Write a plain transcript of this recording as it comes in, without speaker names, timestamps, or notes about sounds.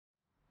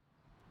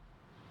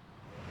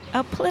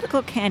A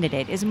political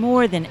candidate is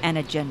more than an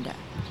agenda.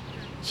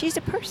 She's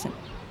a person.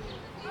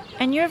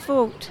 And your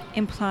vote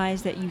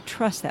implies that you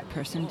trust that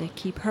person to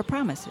keep her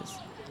promises.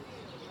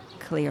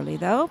 Clearly,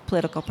 though,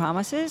 political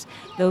promises,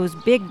 those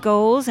big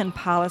goals and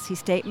policy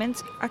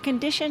statements, are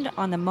conditioned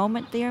on the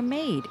moment they are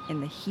made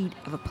in the heat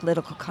of a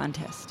political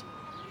contest.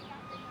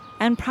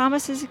 And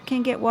promises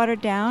can get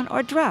watered down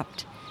or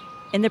dropped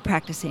in the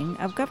practicing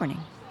of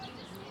governing.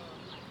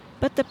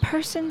 But the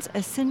person's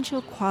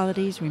essential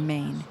qualities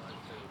remain,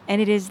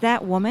 and it is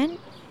that woman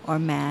or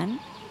man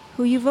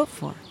who you vote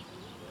for.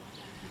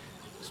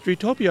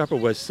 Streetopia Upper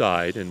West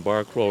Side and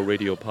Bar Crawl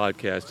Radio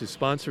Podcast is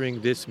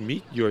sponsoring this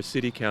Meet Your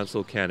City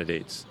Council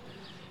Candidates.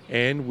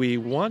 And we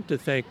want to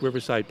thank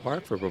Riverside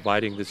Park for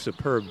providing this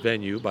superb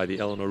venue by the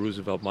Eleanor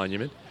Roosevelt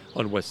Monument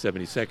on West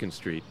 72nd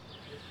Street.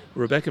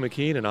 Rebecca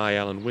McKean and I,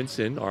 Alan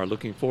Winson, are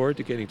looking forward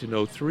to getting to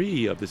know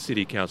 3 of the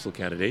City Council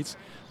candidates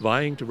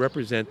vying to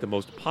represent the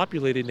most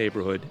populated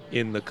neighborhood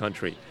in the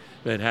country,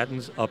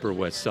 Manhattan's Upper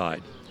West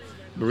Side.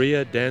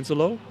 Maria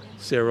D'Angelo,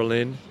 Sarah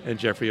Lynn, and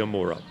Jeffrey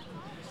Amora.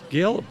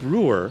 Gail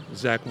Brewer,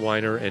 Zach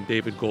Weiner, and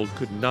David Gold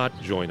could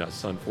not join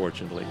us,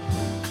 unfortunately.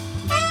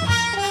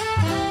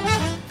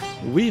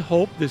 We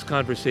hope this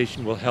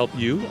conversation will help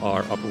you,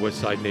 our Upper West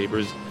Side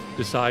neighbors,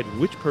 decide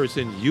which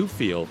person you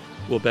feel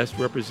will best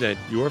represent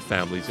your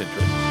family's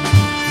interests.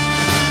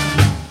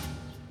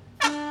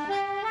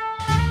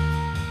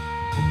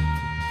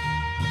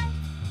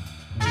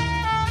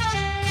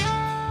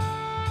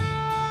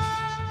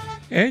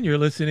 And you're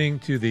listening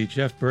to the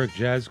Jeff Burke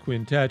Jazz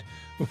Quintet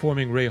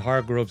performing Ray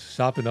Hargrove's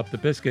Soppin' Up the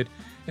Biscuit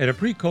at a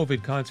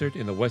pre-COVID concert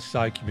in the West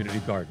Side Community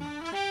Garden.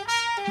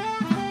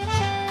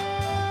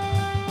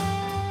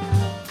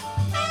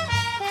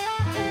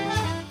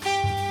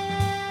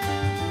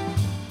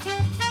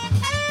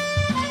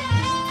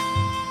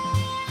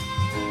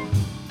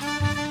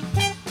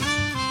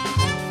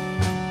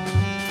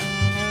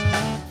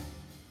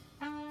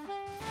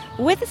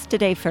 With us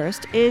today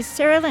first is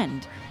Sarah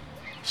Lind.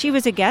 She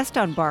was a guest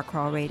on Bar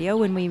Crawl Radio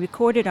when we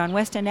recorded on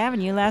West End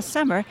Avenue last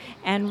summer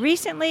and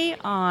recently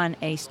on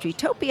a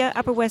Streetopia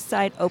Upper West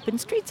Side Open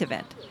Streets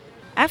event.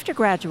 After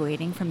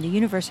graduating from the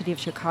University of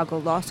Chicago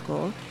Law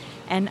School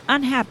and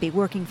unhappy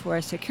working for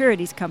a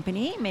securities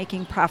company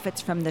making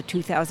profits from the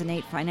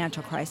 2008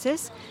 financial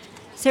crisis,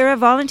 Sarah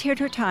volunteered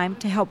her time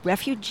to help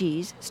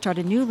refugees start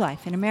a new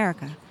life in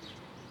America.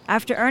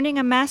 After earning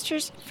a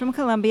master's from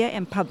Columbia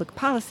in public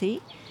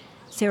policy,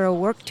 Sarah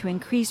worked to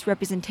increase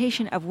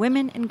representation of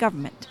women in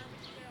government,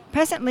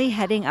 presently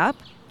heading up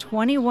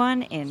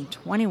 21 in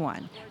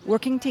 21,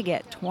 working to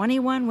get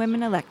 21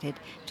 women elected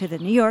to the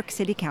New York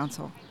City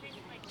Council.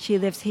 She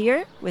lives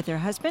here with her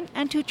husband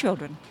and 2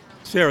 children.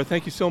 Sarah,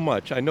 thank you so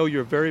much. I know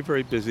you're very,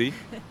 very busy,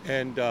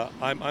 and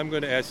I'm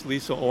going to ask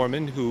Lisa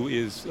Orman, who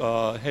is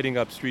heading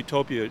up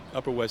Streetopia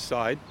Upper West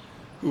Side,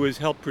 who has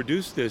helped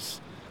produce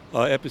this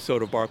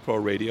episode of Bar Crawl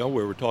Radio,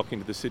 where we're talking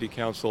to the City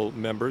Council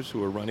members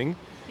who are running.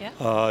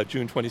 Yeah.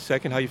 June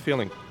 22nd. How are you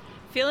feeling?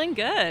 Feeling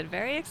good.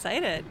 Very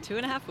excited.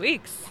 2.5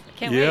 weeks.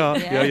 Can't wait.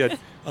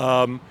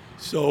 Yeah.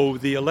 So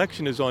the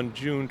election is on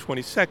June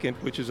 22nd,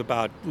 which is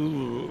about,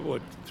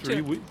 3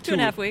 weeks?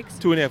 2.5 weeks.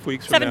 2.5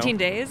 weeks from 17 now.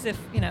 days, if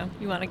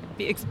you want to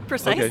be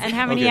precise. Okay. And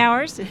how many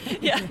hours?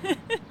 Yeah.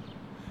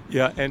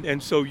 Yeah,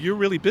 and so you're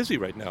really busy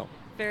right now.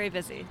 Very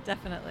busy,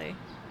 definitely.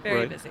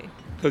 Very busy.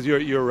 Because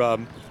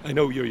I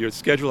know your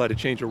schedule had to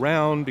change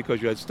around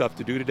because you had stuff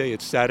to do today.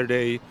 It's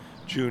Saturday,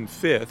 June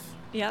 5th.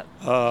 Yep.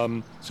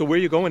 So where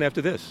are you going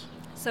after this?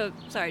 So,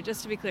 sorry,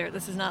 just to be clear,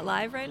 this is not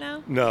live right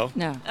now? No.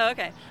 Oh,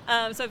 okay.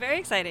 So very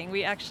exciting.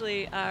 We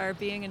actually are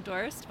being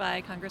endorsed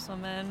by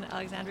Congresswoman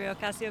Alexandria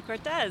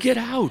Ocasio-Cortez. Get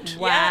out.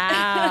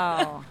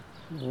 Wow.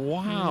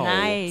 Wow.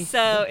 Nice.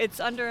 So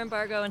it's under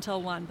embargo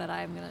until 1, but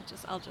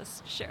I'll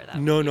just share that.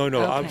 No.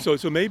 Okay.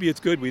 So maybe it's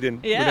good we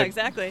didn't. Yeah,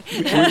 exactly.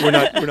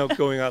 We're not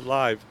going out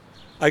live.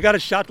 I got a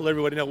shot to let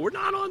everybody know we're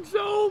not on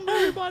Zoom,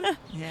 everybody.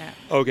 Yeah.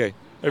 Okay.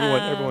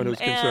 Everyone who's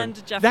concerned.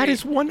 And Jeffrey, that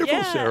is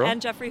wonderful, Sarah.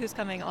 And Jeffrey, who's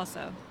coming,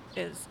 also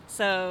is.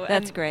 So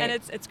That's great. And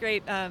it's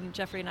great.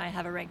 Jeffrey and I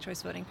have a ranked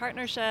choice voting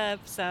partnership,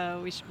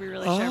 so we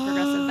really share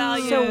progressive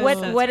values. So it's what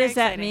very does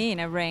that exciting. mean,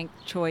 a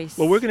ranked choice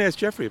Well, we're going to ask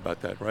Jeffrey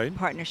about that, right?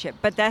 partnership?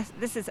 But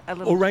this is a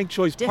little ranked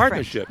choice different.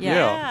 partnership.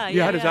 Yeah.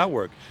 Yeah. How does that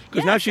work?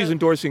 Because Yeah, now she's so-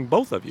 endorsing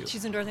both of you.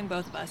 She's endorsing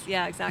both of us.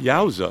 Yeah, exactly.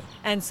 Yowza.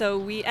 And so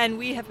we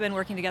have been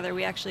working together.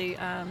 We actually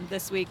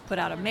this week put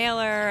out a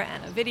mailer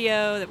and a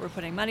video that we're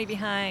putting money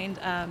behind.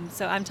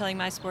 So I'm telling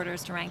my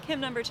supporters to rank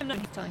him number 2.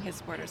 He's telling his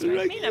supporters to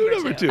rank me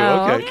number 2.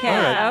 Oh, Okay.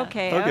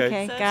 okay. All right.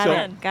 Okay. So Got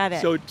it's it. Got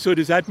it. So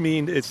does that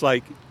mean it's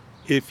like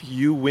if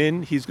you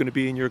win, he's going to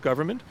be in your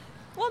government?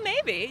 Well,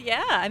 maybe.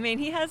 Yeah. I mean,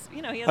 he has.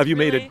 He has. Have you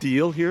made really- a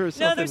deal here or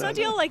something? No, there's no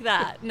deal like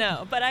that.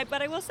 No, but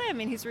I will say, I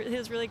mean, he's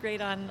really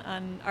great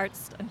on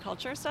arts and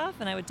culture stuff,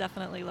 and I would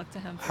definitely look to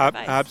him for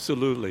advice.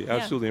 Absolutely.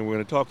 Yeah. And we're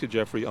going to talk to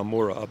Jeffrey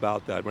Amora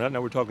about that.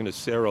 Now we're talking to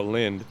Sarah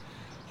Lind.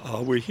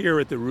 We're here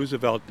at the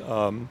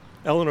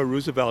Eleanor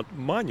Roosevelt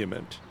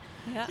Monument,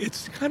 Yeah.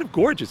 It's kind of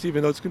gorgeous,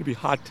 even though it's going to be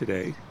hot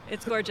today.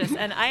 It's gorgeous.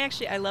 And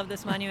I love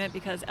this monument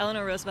because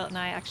Eleanor Roosevelt and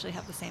I actually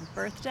have the same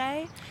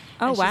birthday.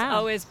 Oh, and wow. She's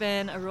always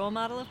been a role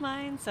model of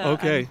mine. So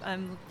Okay.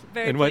 I'm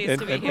very And pleased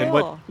to be here.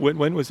 Cool.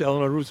 when was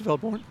Eleanor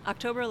Roosevelt born?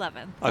 October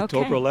 11th.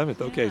 October Okay.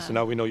 11th. Okay, Yeah. so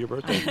now we know your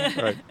birthday.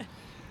 All right.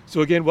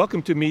 So again,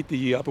 welcome to Meet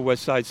the Upper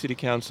West Side City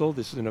Council.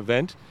 This is an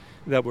event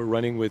that we're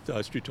running with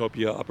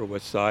Streetopia Upper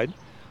West Side.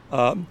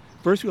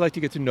 First, we'd like to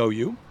get to know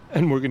you,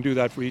 and we're going to do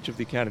that for each of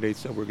the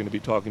candidates that we're going to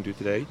be talking to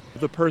today.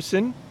 The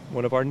person,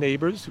 one of our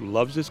neighbors who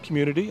loves this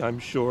community, I'm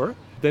sure.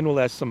 Then we'll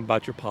ask some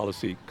about your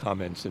policy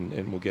comments,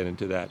 and we'll get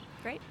into that.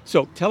 Great.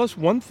 So tell us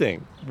one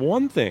thing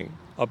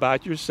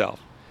about yourself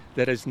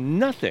that has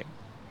nothing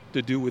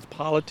to do with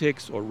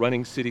politics or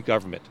running city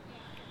government.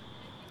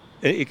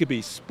 It could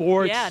be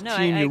sports, Yeah, no,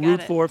 team I you got root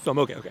it. for, film.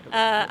 Okay.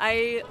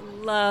 I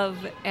love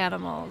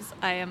animals.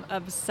 I am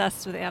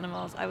obsessed with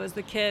animals. I was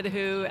the kid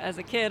who, as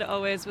a kid,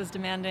 always was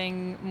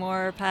demanding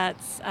more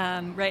pets.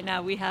 Right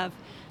now we have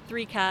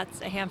 3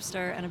 cats, a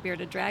hamster, and a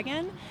bearded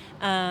dragon,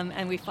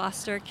 and we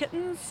foster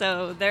kittens.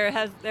 So there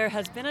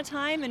has been a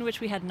time in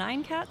which we had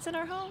 9 cats in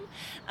our home.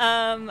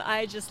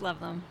 I just love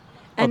them.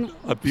 And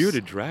A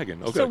bearded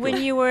dragon. Okay. so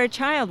when you were a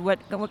child,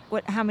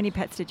 how many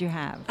pets did you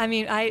have? I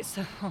mean,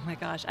 oh my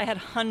gosh, I had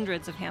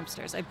hundreds of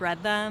hamsters. I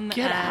bred them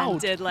Get and out.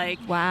 did like,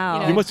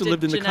 Wow. You must have did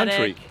lived in the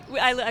country.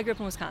 I grew up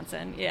in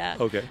Wisconsin, yeah.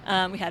 Okay.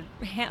 We had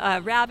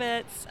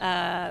rabbits,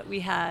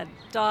 we had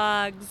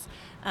dogs.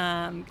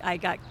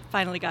 I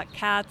finally got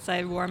cats.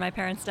 I wore my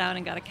parents down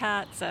and got a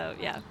cat, so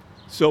yeah.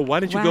 So why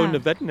did you go Wow. into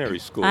veterinary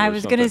school? I or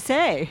was going to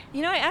something? say.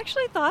 You know, I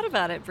actually thought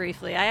about it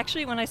briefly.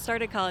 When I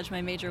started college,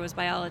 my major was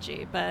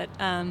biology, but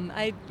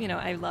I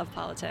love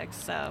politics,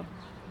 so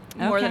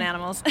more Okay. than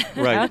animals.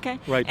 Right. Okay.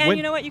 Right. And When-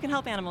 you know what? You can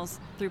help animals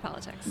through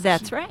politics.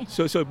 That's right.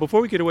 So before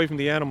we get away from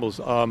the animals,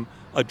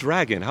 a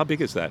dragon, how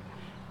big is that?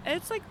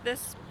 It's like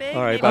this big.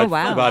 All right, maybe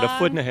about- foot about a long,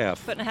 foot and a half.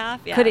 Foot and a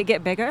half, yeah. Could it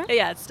get bigger?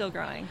 Yeah, it's still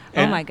growing.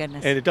 Oh, And- my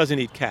goodness. And it doesn't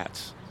eat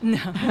cats. No.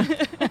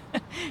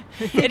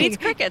 It eats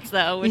crickets,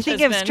 though, which You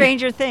think has of been...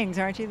 Stranger Things,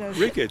 aren't you? Those.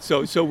 Crickets.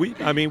 So we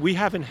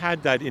haven't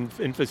had that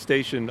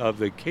infestation of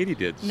the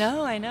katydids.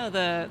 No, I know.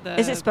 The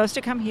Is it supposed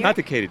to come here? Not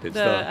the katydids.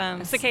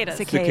 the cicadas.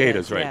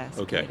 Cicadas, right? Yeah,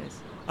 Okay. cicadas.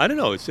 I don't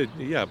know.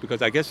 Yeah,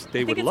 because I guess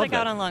they I would think it's love like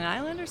that. out on Long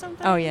Island or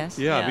something. Oh, yes.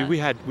 Yeah, I Yeah. mean,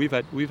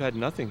 we've had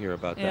nothing here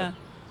about that.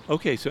 Yeah.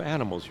 Okay, so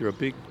animals, you're a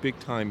big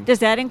time. Does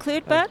that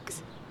include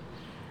bugs?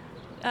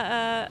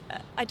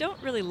 I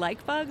don't really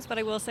like bugs, but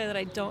I will say that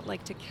I don't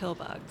like to kill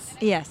bugs.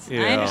 Yes,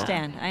 Yeah. I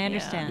understand. I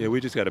understand. Yeah,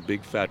 we just got a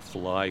big fat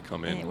fly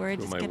come in Yeah, we're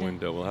through just my gonna-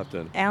 window. We'll have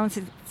to. Alan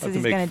says to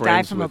he's make going to die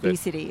friends from with it.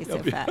 obesity. He's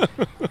so Yeah. fat.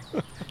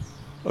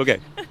 Okay.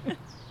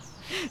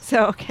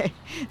 So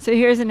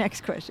here's the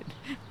next question.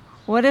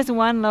 What is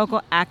one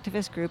local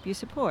activist group you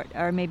support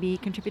or maybe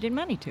contributed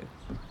money to?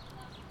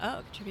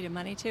 Oh, contributed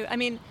money to? I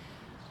mean,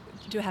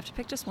 do I have to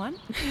pick just one?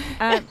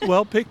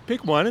 Well, pick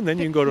one, and then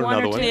you can go to one or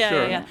another one. two. Yeah,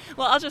 Sure. yeah.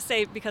 Well, I'll just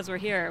say because we're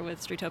here with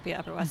Streetopia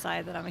Upper West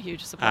Side that I'm a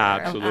huge supporter.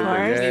 Absolutely.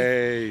 course.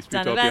 Yay. We've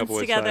done Streetopia events Upper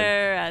West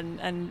together Side.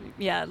 and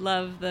yeah,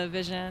 love the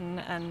vision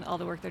and all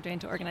the work they're doing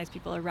to organize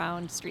people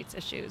around streets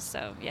issues.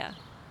 So yeah.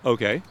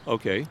 Okay.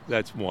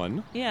 That's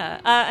one. Yeah,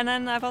 and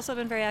then I've also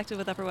been very active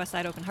with Upper West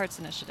Side Open Hearts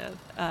Initiative,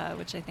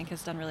 which I think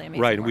has done really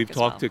amazing Right, and work we've as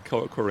talked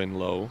well. to Corinne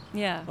Lowe.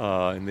 Yeah.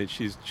 And that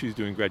she's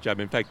doing a great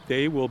job. In fact,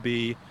 they will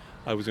be.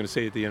 I was going to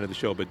say at the end of the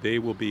show, but they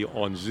will be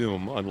on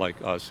Zoom, unlike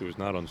us, who is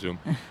not on Zoom,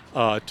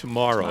 tomorrow.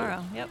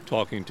 Tomorrow, yep.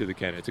 Talking to the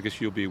candidates. I guess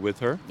you'll be with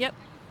her. Yep.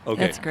 Okay.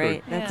 That's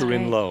great. That's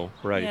Corinne great. Lowe,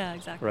 right? Yeah,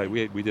 exactly. Right.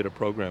 We did a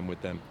program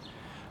with them.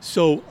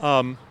 So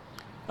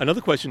another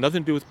question,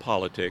 nothing to do with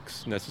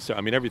politics necessarily.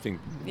 I mean, everything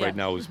Yeah. right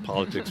now is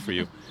politics for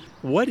you.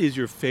 What is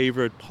your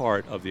favorite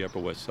part of the Upper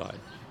West Side?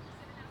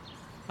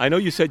 I know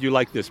you said you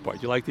like this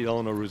part. You like the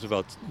Eleanor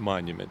Roosevelt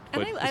Monument,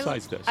 but And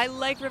besides this, I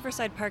like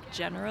Riverside Park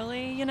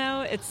generally. You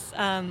know, it's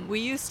we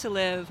used to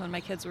live when my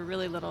kids were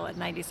really little at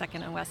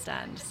 92nd and West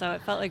End, so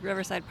it felt like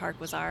Riverside Park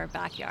was our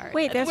backyard.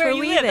 Wait, that's where you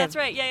we live. lived. That's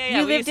right. Yeah.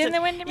 You We lived used in to-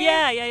 the Windermere?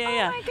 Yeah.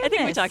 Oh, my I think we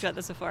goodness. talked about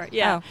this before.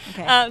 Yeah. Oh,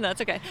 okay. No,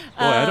 it's okay.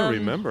 boy, I don't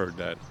remember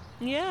that.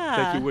 Yeah.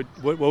 That you would.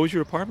 What was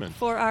your apartment?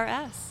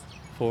 4RS.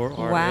 4RS.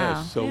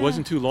 Wow. So it Yeah.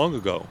 wasn't too long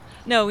ago,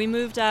 No, we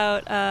moved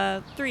out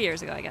 3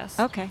 years ago, I guess.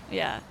 Okay.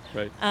 Yeah.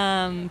 right?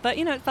 But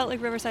you know, it felt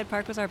like Riverside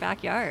Park was our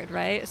backyard,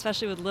 right?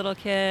 Especially with little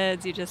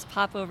kids, you just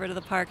pop over to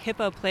the park.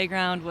 Hippo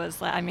Playground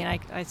was like, I mean,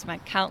 I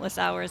spent countless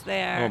hours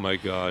there. Oh my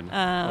God.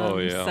 Oh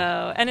yeah.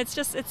 So, and it's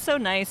so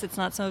nice. It's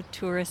not so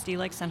touristy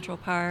like Central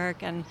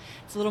Park, and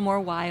it's a little more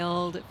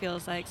wild. It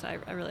feels like. So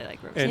I really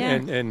like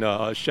Riverside.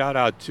 And shout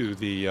out to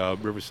the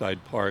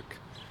Riverside Park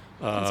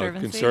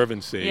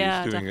Conservancy.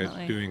 Yeah, Who's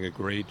definitely. doing a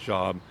great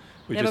job.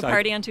 They have a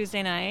party on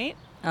Tuesday night.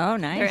 Oh,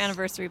 nice. Their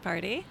anniversary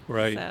party.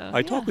 Right. So,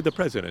 I talked with the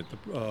president,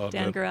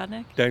 Dan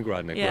Garodnick. Dan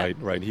Grodnick. Yeah.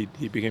 Right. He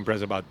became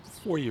president about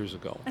 4 years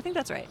ago. I think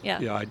that's right.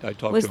 Yeah. Yeah, I talked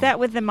to him. Was that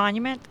with the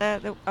monument,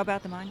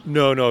 about the monument?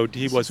 No, he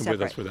This is wasn't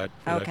with us separate.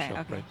 for that Okay, show.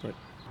 okay. Right.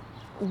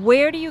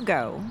 Where do you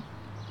go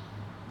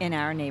in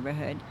our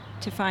neighborhood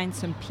to find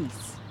some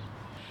peace?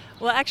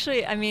 Well,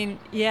 actually, I mean,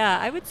 yeah,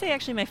 I would say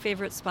actually my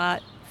favorite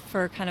spot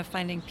for kind of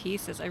finding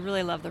peace is I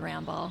really love the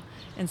Ramble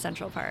in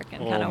Central Park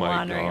and kind of my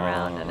wandering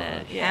around in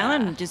it. Yeah.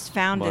 Alan just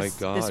found My this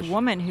gosh.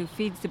 woman who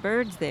feeds the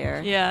birds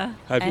there. Yeah.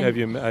 Have And-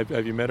 you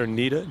met her,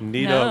 Nita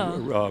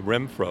No.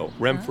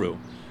 Renfrew?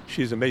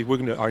 She's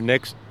amazing. Our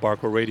next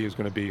Barcrow Radio is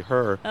going to be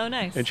her. Oh,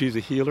 nice. And she's a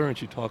healer, and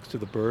she talks to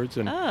the birds.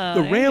 And Oh,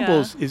 the there you go.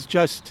 Rambles is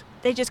just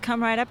They just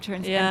come right up to her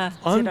and Yeah. sit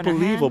on her hand.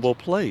 unbelievable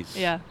place.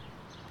 Yeah.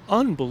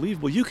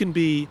 Unbelievable. You can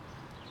be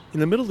in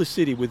the middle of the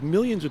city with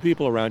millions of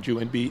people around you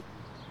and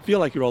feel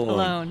like you're all alone.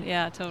 Alone.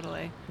 Yeah,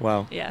 totally.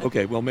 Wow. Yeah.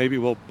 Okay. Well, maybe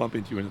we'll bump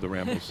into you into the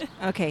Rambles.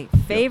 Okay,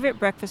 favorite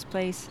breakfast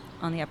place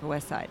on the Upper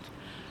West Side?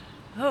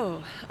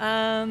 Oh,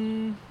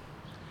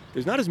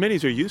 There's not as many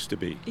as there used to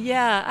be.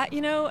 yeah.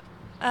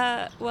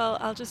 Well,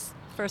 I'll just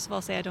first of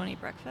all say I don't eat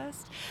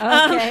breakfast.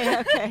 Okay,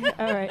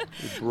 all right.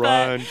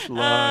 Brunch,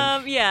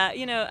 lunch. Yeah,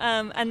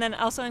 and then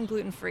also I'm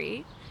gluten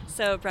free,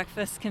 so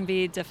breakfast can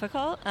be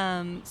difficult.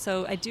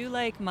 So I do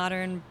like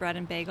Modern Bread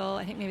and Bagel.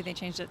 I think maybe they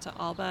changed it to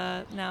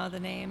Alba now, the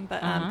name,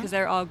 but because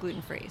they're all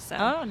gluten free. So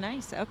Oh,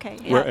 nice. Okay.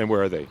 Yeah.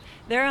 Where are they?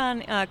 they're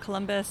on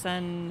Columbus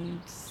and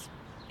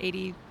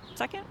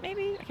 82nd,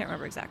 maybe. I can't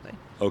remember exactly.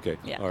 Okay.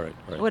 Yeah. All right.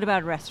 What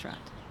about a restaurant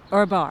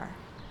or a bar?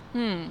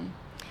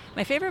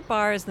 My favorite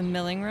bar is the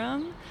Milling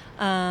Room,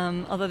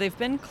 although they've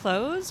been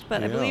closed,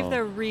 but I Yeah. believe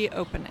they're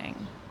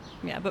reopening.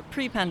 Yeah, but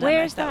pre-pandemic,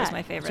 Where's that was that? my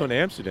It's favorite. on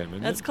Amsterdam,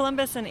 isn't That's it?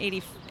 Columbus and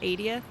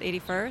 80th,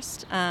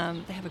 81st.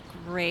 They have a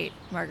great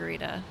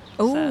margarita.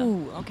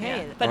 Oh,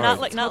 okay. But All not right.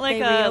 like not Let's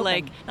like hope they a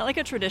reopen. not like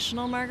a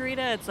traditional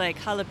margarita. It's like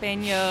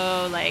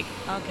jalapeno, like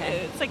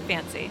Okay. It's like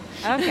fancy.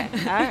 Okay,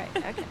 all right,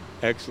 okay.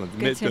 Excellent.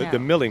 Good to know. The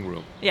Milling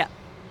Room. Yeah.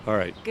 All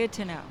right. Good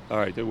to know. All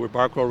right. We're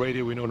Barcrow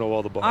Radio. We don't know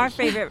all the bars.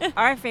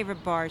 Our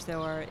favorite bars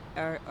though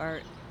are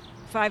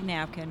Five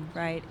Napkin,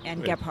 right,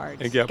 and Yeah.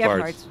 Gephardt's. And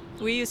Gephardt's.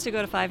 We used to go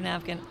to Five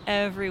Napkin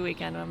every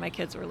weekend when my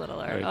kids were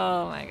littler. Right.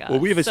 Oh my god. Well,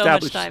 we've so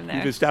established much time there.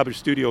 we've established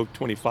Studio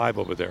 25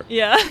 over there.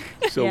 Yeah.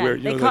 So Yeah, we're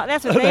they call-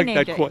 that's what they that,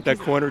 named that, it. that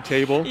corner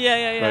table.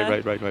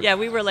 Yeah. Right. Yeah,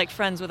 we were like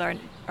friends with our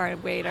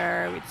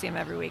waiter. We'd see him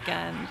every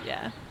weekend.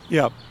 Yeah.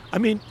 Yeah. I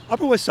mean,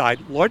 Upper West Side,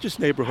 largest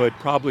neighborhood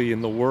probably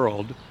in the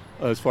world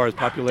as far as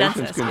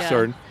population is Densest, yeah.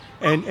 concerned.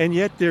 And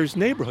yet there's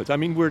neighborhoods. I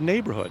mean, we're a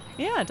neighborhood.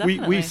 Yeah,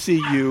 definitely. We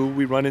see you.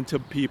 We run into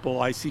people.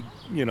 I see,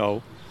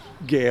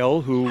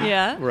 Gail, who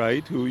Yeah.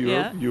 right, who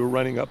Yeah. you're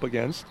running up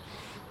against.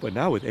 But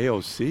now with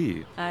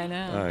AOC, I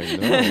know.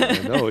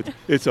 I know.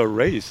 It's a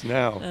race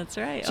now. That's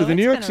right. So the it's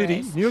New York been a City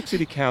race. New York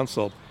City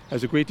Council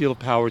has a great deal of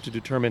power to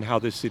determine how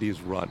this city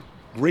is run.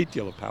 Great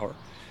deal of power,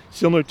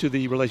 similar to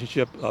the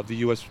relationship of the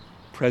U.S.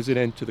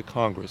 President to the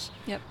Congress.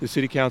 Yep. The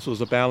City Council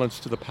is a balance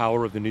to the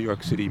power of the New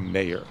York City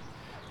Mayor.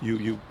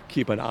 You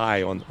keep an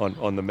eye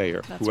on the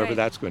mayor, That's whoever right.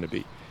 that's going to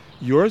be.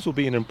 Yours will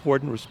be an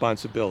important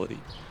responsibility.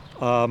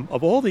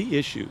 Of all the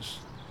issues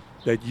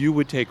that you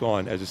would take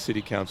on as a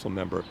city council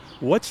member,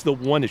 what's the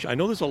one issue? I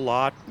know there's a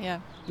lot. Yeah.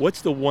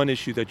 What's the one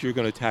issue that you're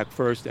going to attack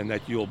first and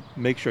that you'll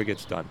make sure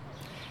gets done?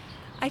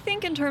 I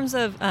think in terms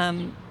of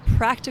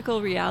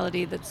practical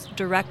reality that's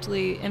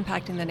directly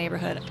impacting the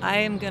neighborhood, I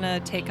am going to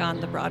take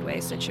on the Broadway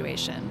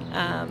situation.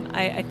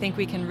 I think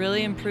we can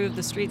really improve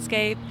the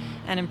streetscape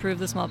and improve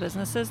the small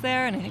businesses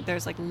there, and I think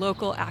there's like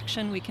local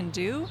action we can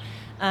do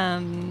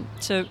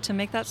to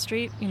make that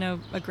street,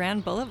 a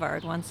grand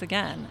boulevard once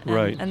again.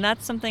 Right. And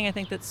that's something I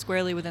think that's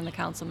squarely within the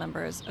council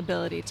members'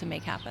 ability to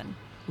make happen.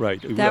 Right.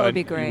 That would be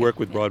You great. work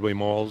with Broadway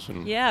malls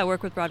and Yeah,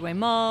 work with Broadway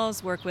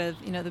malls, work with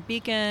the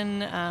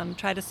Beacon,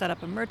 try to set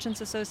up a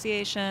merchants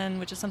association,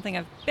 which is something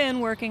I've been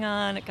working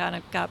on. It kind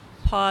of got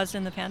paused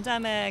in the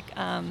pandemic,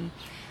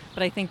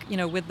 but I think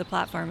with the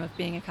platform of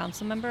being a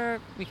council member,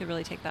 we could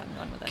really take that and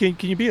run with it.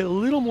 Can you be a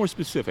little more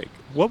specific?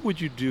 What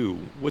would you do?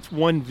 What's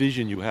one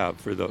vision you have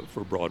for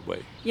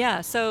Broadway?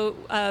 Yeah, so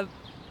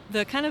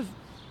the kind of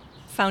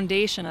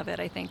foundation of it,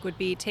 I think, would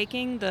be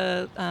taking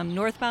the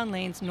northbound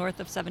lanes north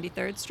of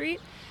 73rd Street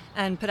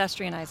and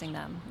pedestrianizing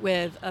them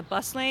with a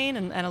bus lane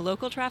and a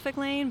local traffic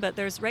lane. But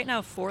there's right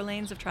now 4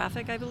 lanes of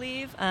traffic, I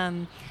believe.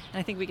 And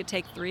I think we could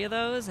take 3 of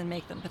those and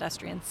make them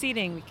pedestrian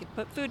seating. We could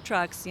put food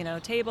trucks,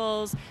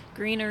 tables,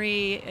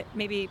 greenery,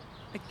 maybe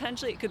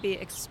potentially it could be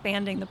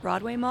expanding the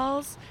Broadway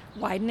malls,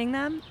 widening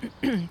them.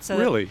 So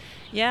Really?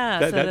 Yeah.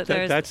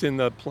 That's in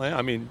the plan.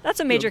 I mean, that's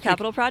a major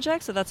capital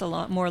project, so that's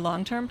a more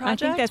long-term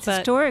project. I think that's but-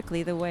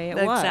 historically the way it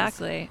was.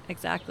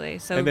 Exactly.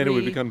 So and then it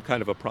would become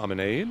kind of a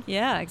promenade.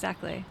 Yeah,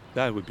 exactly.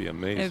 That would be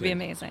amazing. It would be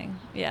amazing.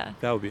 Yeah.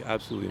 That would be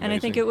absolutely amazing. And I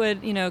think it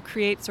would,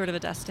 create sort of a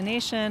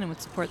destination and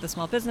would support the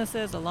small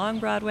businesses along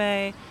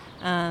Broadway.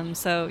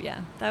 So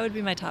yeah, that would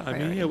be my top I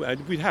priority.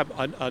 mean, we'd have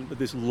on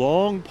this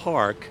long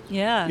park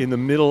Yeah. in the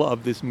middle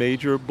of this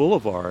major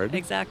boulevard.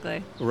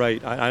 Exactly.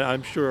 Right.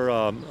 I'm sure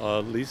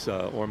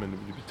Lisa Orman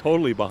would be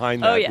totally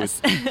behind that Oh,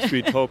 yes. with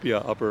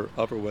Streetopia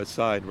Upper West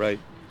Side. Right.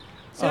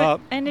 So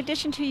in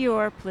addition to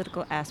your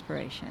political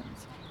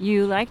aspirations,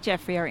 You, like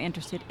Jeffrey, are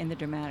interested in the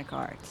dramatic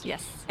arts.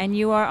 Yes. And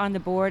you are on the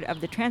board of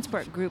the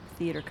Transport Group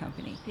Theater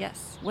Company.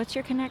 Yes. What's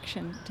your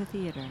connection to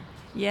theater?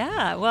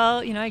 Yeah, well,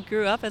 I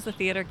grew up as a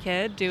theater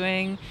kid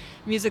doing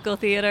musical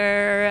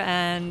theater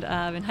and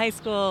in high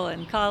school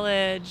and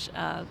college,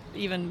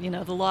 even,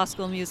 the law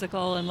school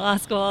musical in law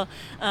school.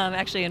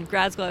 Actually, in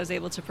grad school, I was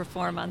able to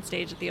perform on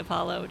stage at the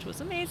Apollo, which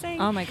was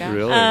amazing. Oh, my gosh.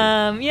 Really?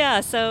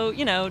 Yeah, so,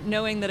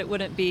 knowing that it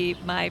wouldn't be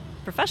my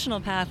professional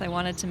path, I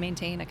wanted to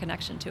maintain a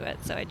connection to it.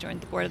 So I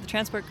joined the board of the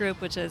Transport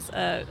Group, which is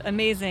an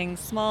amazing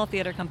small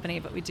theater company,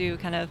 but we do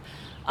kind of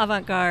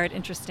avant-garde,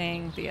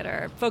 interesting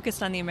theater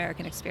focused on the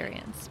American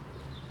experience.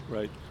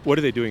 Right. What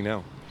are they doing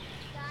now?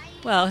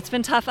 Well, it's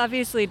been tough,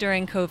 obviously,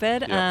 during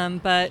COVID, Yeah.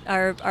 but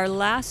our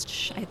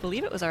last, I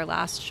believe it was our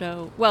last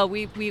show, well,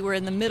 we were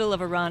in the middle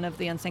of a run of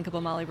The Unsinkable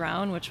Molly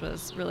Brown, which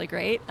was really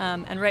great.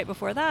 And right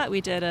before that,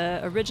 we did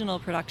an original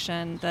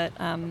production that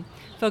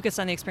focused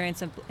on the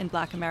experience in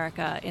Black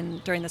America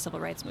during the Civil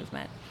Rights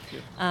Movement.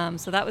 Yeah.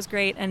 So that was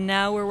great. And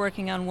now we're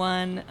working on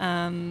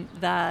one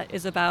that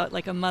is about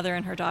like a mother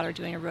and her daughter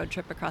doing a road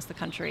trip across the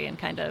country and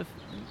kind of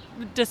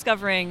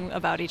discovering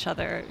about each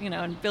other,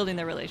 and building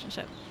their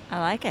relationship. I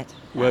like it.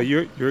 Well,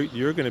 you're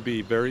going to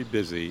be very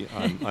busy.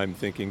 I'm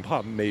thinking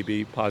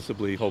maybe,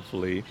 possibly,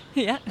 hopefully.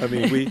 Yeah. I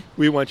mean,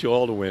 we want you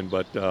all to win,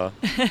 but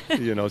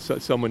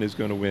someone is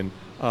going to win.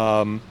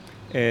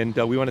 And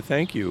we want to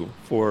thank you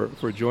for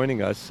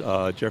joining us.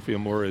 Jeffrey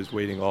Amora is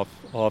waiting off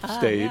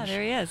stage. Yeah,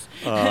 there he is.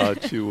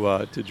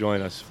 to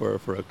join us for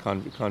a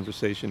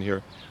conversation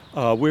here.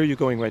 Where are you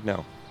going right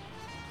now?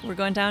 We're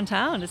going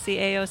downtown to see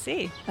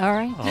AOC. All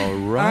right. All right.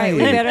 All right, we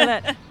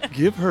better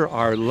give her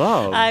our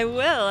love. I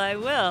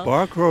will.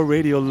 Bark Row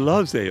Radio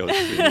loves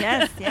AOC.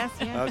 Yes.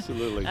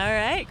 Absolutely. All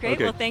right, great.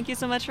 Okay. Well, thank you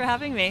so much for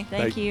having me.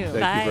 Thank you. Thank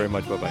Bye. you very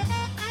much. Bye-bye.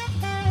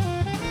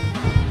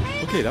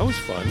 Okay, that was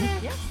fun.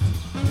 Yes.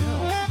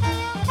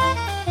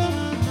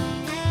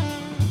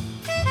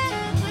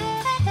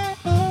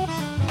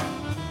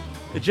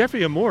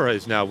 Jeffrey Amora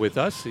is now with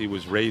us. He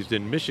was raised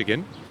in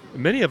Michigan.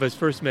 Many of us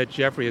first met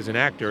Jeffrey as an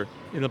actor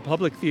in the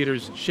Public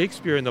Theater's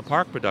Shakespeare in the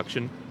Park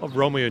production of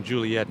Romeo and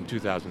Juliet in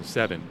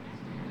 2007.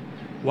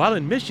 While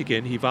in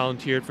Michigan, he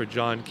volunteered for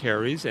John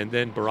Kerry's and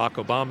then Barack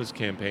Obama's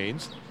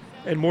campaigns,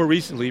 and more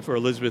recently for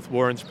Elizabeth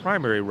Warren's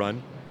primary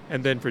run,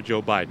 and then for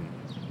Joe Biden.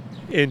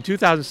 In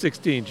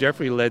 2016,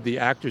 Jeffrey led the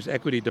Actors'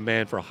 Equity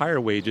demand for higher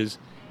wages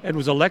and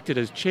was elected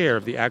as chair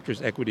of the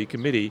Actors' Equity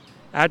Committee,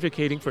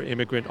 advocating for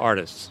immigrant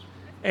artists.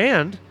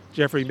 And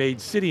Jeffrey made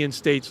City and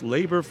State's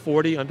Labor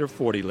 40 Under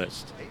 40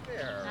 list. Hey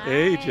there.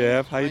 Hey,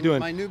 Jeff, how you doing?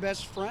 My new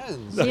best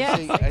friends. Yeah,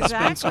 I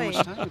spent so exactly.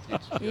 much time with these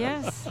guys.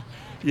 Yes.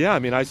 Yeah, I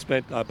mean, I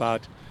spent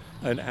about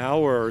an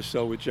hour or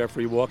so with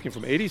Jeffrey walking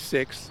from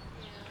 86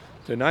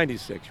 to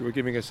 96. You were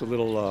giving us a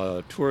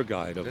little tour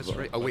guide of. That's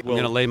right. Oh, wait, well,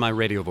 I'm going to lay my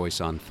radio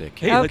voice on thick.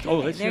 Hey, Okay,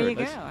 let's there hear you it.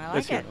 Let's, go. I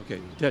let's like hear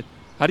Okay,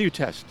 how do you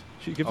test?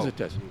 Give us Oh. a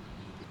test.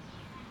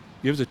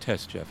 Give us a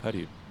test, Jeff. How do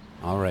you?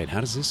 All right.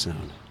 How does this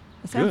sound?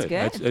 That sounds good.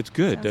 That's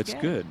good. Sounds That's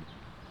good. good.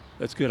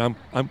 That's good.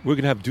 We're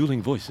gonna have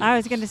dueling voices. I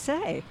was going to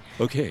say.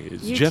 Okay,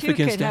 it's You Jeff two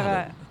against could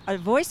Alan. have a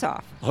voice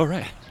off. All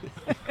right.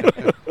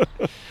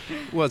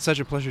 Well, it's such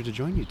a pleasure to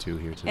join you two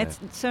here today. It's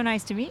so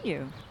nice to meet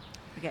you.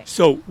 Okay.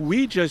 So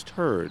we just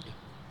heard.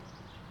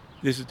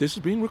 This is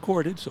being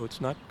recorded, so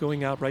it's not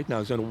going out right now.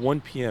 It's on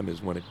 1 p.m.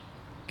 is when it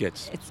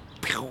gets. It's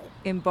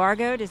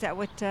embargoed. Is that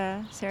what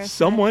Sarah said?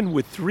 Someone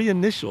with 3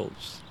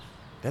 initials.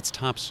 That's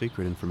top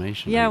secret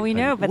information. Yeah, we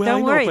know, but Well, I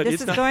don't know, worry. but This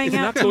it's is not, going it's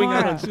out not tomorrow. going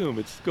out on Zoom.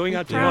 It's going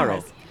out We tomorrow.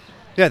 promise.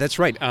 Yeah, that's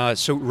right.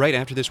 So right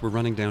after this, we're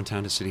running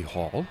downtown to City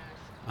Hall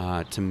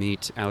to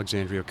meet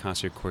Alexandria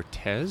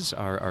Ocasio-Cortez,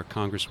 our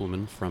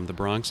congresswoman from the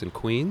Bronx and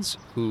Queens,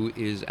 who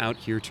is out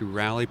here to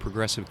rally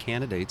progressive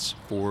candidates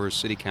for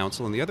city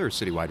council and the other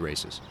citywide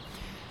races.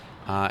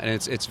 And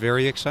it's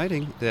very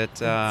exciting that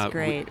That's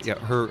great.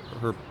 her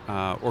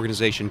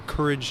organization,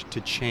 Courage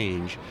to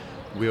Change,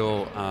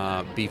 will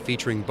be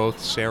featuring both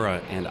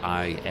Sarah and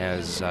I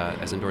as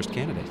endorsed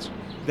candidates.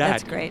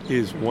 That's great.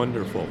 Is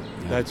wonderful.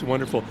 Yeah. That's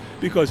wonderful.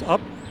 Because up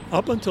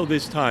until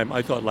this time,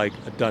 I thought like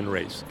a done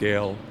race.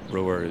 Gail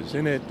Brewer is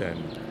in it, and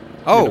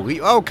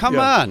Come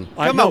Yeah. on,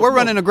 I know, we're no.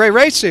 running a great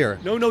race here.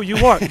 no, you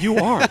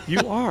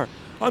are.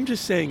 I'm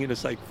just saying,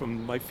 it's like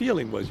from my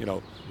feeling was, Yeah.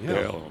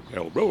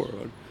 Gail Brewer,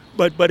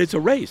 but it's a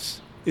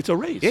race. It's a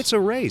race. It's a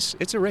race.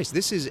 It's a race.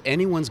 This is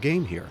anyone's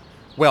game here.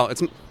 Well,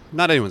 it's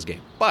not anyone's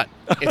game, but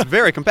it's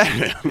very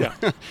competitive. Yeah,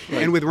 right.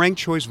 And with ranked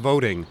choice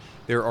voting,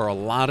 there are a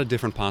lot of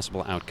different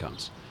possible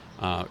outcomes.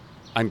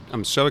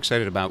 I'm so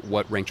excited about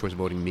what ranked choice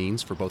voting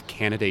means for both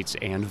candidates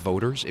and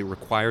voters. It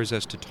requires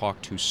us to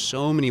talk to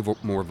so many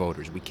more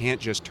voters. We can't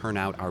just turn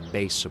out our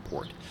base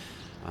support.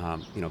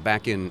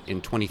 Back in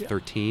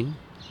 2013,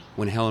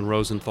 when Helen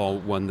Rosenthal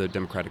won the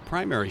Democratic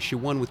primary, she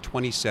won with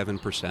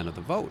 27% of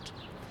the vote.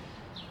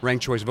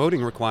 Ranked choice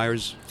voting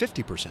requires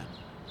 50%.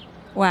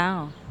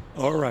 Wow.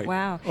 All right.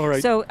 Wow. All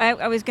right. So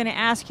I was going to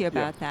ask you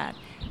about that.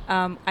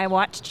 I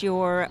watched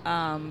your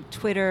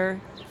Twitter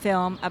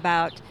film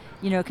about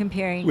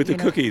comparing with the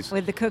cookies.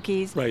 With the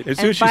cookies. Right. As And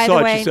soon as she by saw the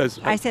it, way, she says,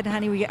 I said,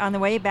 honey, on the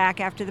way back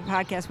after the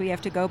podcast, we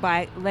have to go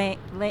buy Levain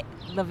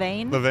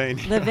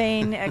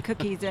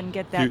cookies and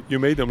get that. You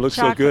made them look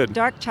so good.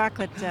 Dark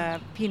chocolate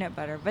peanut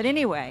butter. But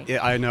anyway.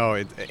 Yeah, I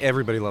know.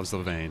 Everybody loves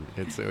Levain.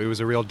 It was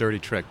a real dirty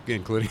trick,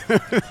 including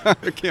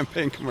the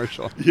campaign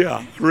commercial.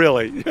 Yeah,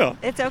 really. Yeah.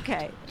 It's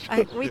okay.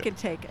 We can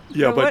take it.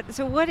 Yeah,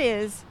 so what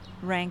is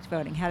ranked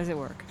voting? How does it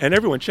work? And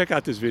everyone, check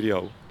out this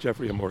video,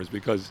 Jeffrey Amores,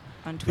 because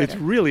on Twitter.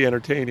 It's really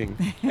entertaining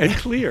and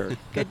clear.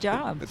 Good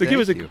job. So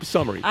give us a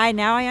summary.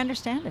 Now I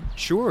understand it.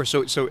 Sure.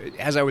 So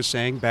as I was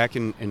saying, back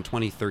in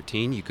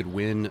 2013, you could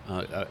win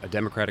a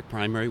Democratic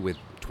primary with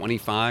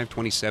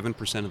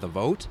 27% of the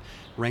vote.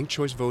 Ranked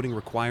choice voting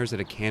requires that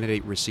a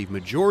candidate receive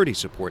majority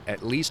support,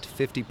 at least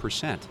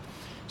 50%.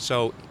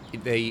 So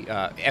they,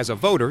 as a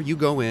voter, you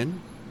go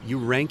in, you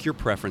rank your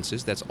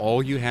preferences. That's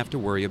all you have to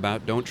worry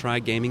about. Don't try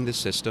gaming the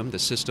system. The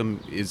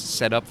system is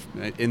set up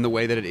in the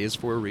way that it is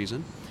for a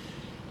reason.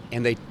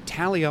 And they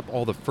tally up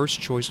all the first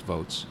choice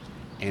votes.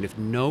 And if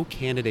no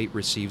candidate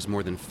receives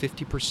more than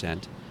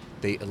 50%,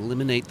 they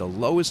eliminate the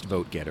lowest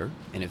vote getter.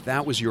 And if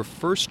that was your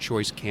first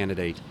choice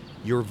candidate,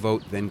 your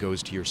vote then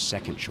goes to your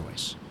second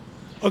choice.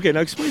 Okay, now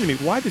explain to me,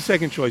 why the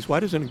second choice? Why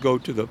doesn't it go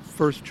to the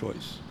first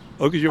choice?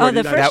 Oh, because you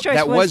already the first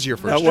choice was your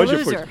first choice. That was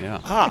your first.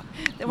 Yeah.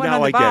 The one now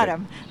on the I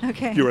bottom. Get it.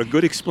 Okay. You're a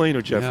good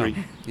explainer, Jeffrey.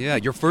 Yeah.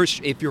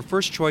 If your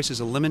first choice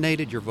is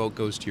eliminated, your vote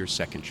goes to your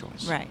second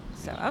choice. Right.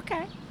 So,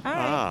 okay. All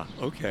right.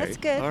 Okay. That's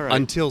good. All right.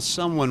 Until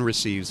someone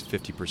receives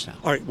 50%.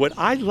 All right. What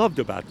I loved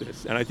about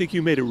this, and I think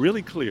you made it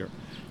really clear,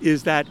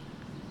 is that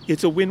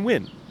it's a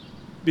win-win.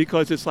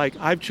 Because it's like,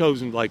 I've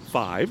chosen like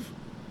 5,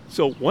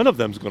 so one of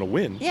them's going to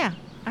win. Yeah.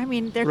 I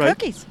mean, they're right?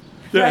 Cookies.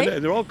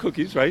 They're all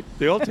cookies, right?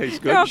 They all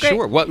taste good. They're all great.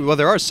 Sure. Well,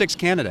 there are 6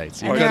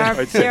 candidates. And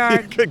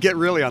You could get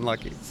really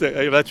unlucky.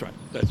 So, that's right.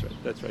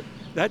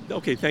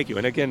 Okay, thank you.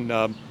 And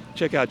again,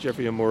 check out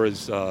Jeffrey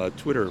Amore's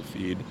Twitter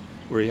feed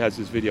where he has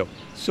this video.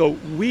 So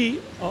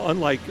we,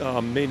 unlike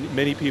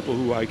many people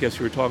who I guess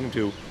you were talking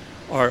to,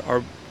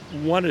 are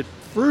want to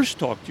first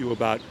talk to you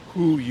about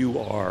who you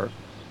are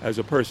as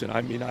a person.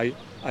 I mean,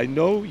 I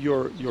know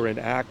you're an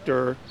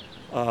actor,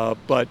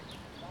 but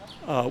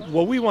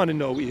what we want to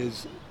know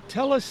is,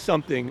 tell us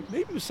something,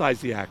 maybe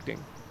besides the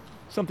acting,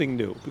 something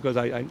new, because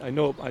I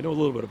know a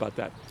little bit about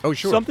that. Oh,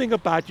 sure. Something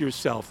about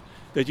yourself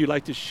that you'd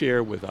like to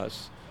share with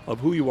us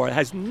of who you are. It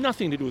has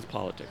nothing to do with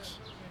politics.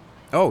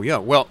 Oh, yeah.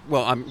 Well,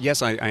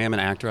 yes, I am an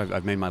actor.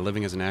 I've made my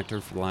living as an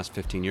actor for the last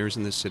 15 years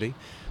in this city,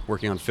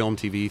 working on film,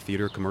 TV,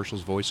 theater,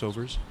 commercials,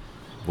 voiceovers.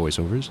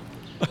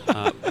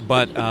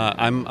 But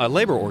I'm a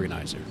labor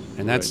organizer,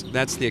 and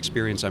that's the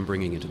experience I'm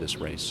bringing into this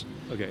race.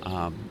 Okay.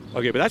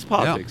 Okay, but that's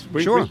politics.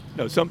 Yeah, sure.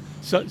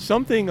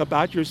 Something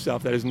about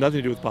yourself that has nothing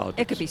to do with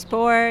politics. It could be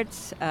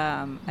sports,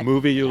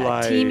 movie you a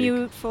like, team you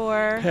root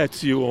for,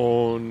 pets you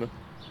own,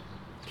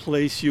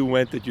 place you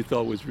went that you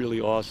thought was really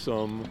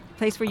awesome,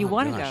 place where you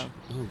want to go.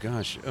 Oh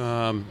gosh.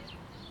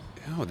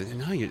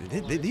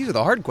 These are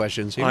the hard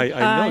questions here.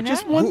 I know.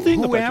 Just one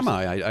thing. Who am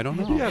I? I don't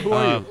know. Yeah, who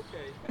are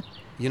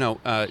you?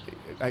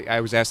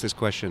 I was asked this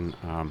question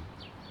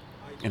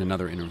in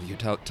another interview.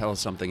 Tell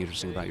us something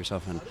interesting about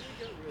yourself, and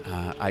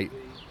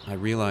I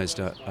realized,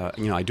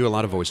 I do a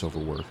lot of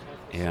voiceover work,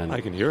 and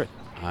I can hear it.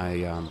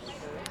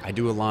 I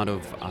do a lot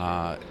of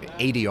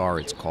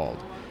ADR, it's called,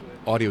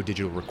 audio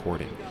digital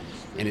recording,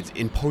 and it's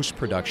in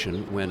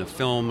post-production when a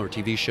film or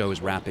TV show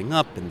is wrapping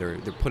up, and they're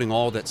putting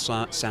all that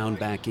sound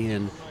back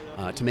in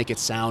to make it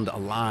sound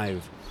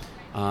alive.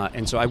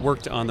 And so I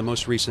worked on the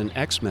most recent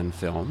X-Men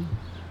film.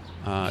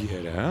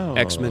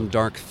 X-Men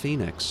Dark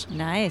Phoenix.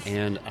 Nice.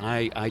 And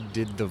I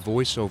did the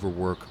voiceover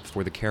work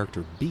for the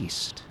character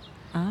Beast.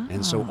 Oh.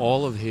 And so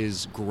all of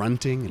his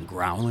grunting and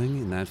growling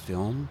in that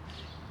film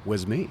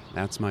was me.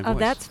 That's my voice. Oh,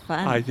 that's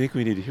fun. I think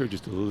we need to hear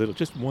just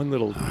one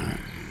little.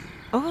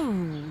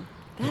 Oh,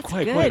 that's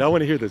quiet, good. Quiet. I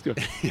want to hear this.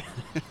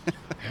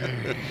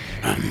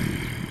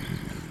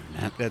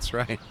 That's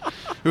right.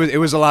 It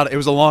was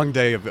a long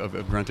day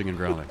of grunting and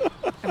growling.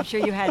 I'm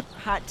sure you had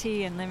hot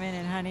tea and lemon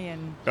and honey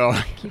and.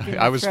 Oh, keeping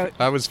I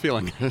the was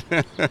feeling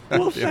it.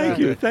 Well,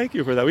 thank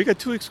you for that. We got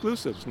 2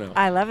 exclusives now.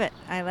 I love it.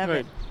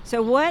 Right.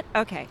 So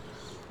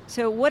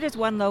what is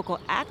one local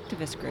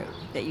activist group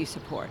that you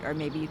support, or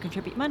maybe you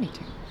contribute money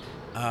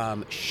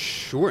to?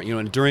 Sure.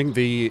 During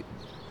the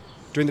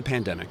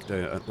pandemic,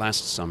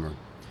 last summer,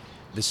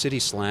 the city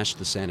slashed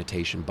the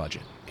sanitation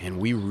budget, and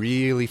we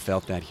really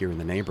felt that here in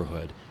the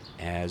neighborhood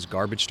as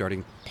garbage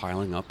started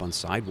piling up on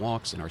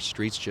sidewalks and our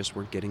streets just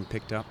weren't getting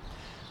picked up.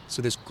 So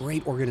this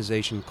great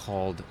organization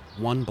called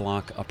One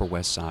Block Upper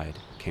West Side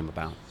came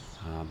about,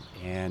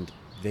 and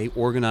they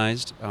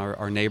organized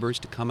our neighbors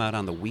to come out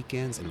on the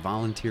weekends and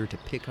volunteer to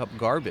pick up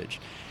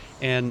garbage.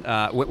 And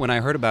when I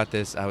heard about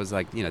this, I was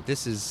like,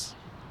 this is,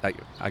 I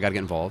got to get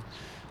involved.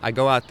 I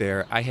go out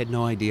there. I had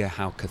no idea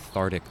how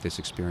cathartic this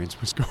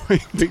experience was going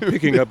to be.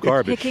 Picking up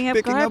garbage. Picking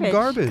up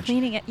garbage.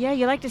 Cleaning it. Yeah,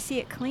 you like to see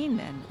it clean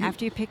then.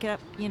 After you pick it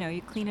up,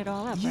 you clean it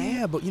all up, right?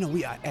 Yeah, but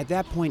at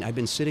that point, I've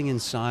been sitting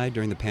inside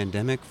during the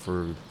pandemic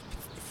for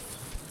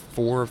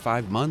 4 or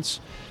 5 months,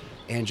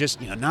 and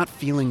just not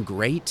feeling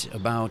great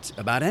about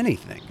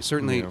anything.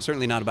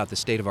 Certainly not about the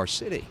state of our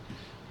city.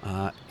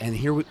 And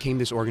here came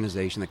this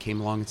organization that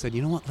came along and said,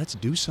 you know what, let's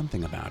do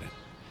something about it.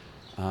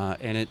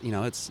 And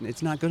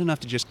it's not good enough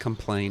to just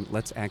complain.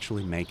 Let's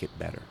actually make it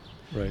better.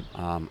 Right.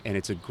 And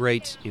it's a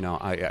great,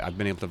 I've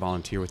been able to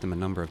volunteer with them a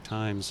number of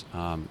times,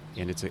 and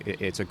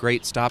it's a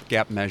great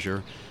stopgap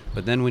measure.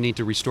 But then we need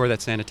to restore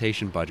that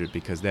sanitation budget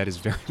because that is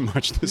very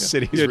much the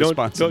city's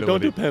responsibility. Don't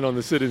depend on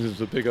the citizens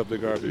to pick up the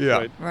garbage.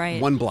 Yeah.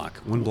 Right. One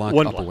block,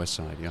 Upper West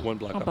Side. Yeah. One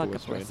block Upper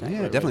West Side.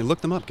 Yeah, definitely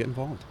look them up. Get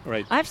involved.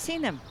 Right. I've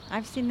seen them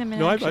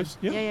in action.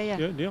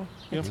 Yeah.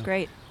 It's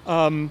great.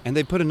 And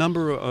they put a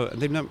number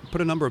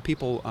of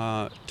people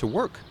to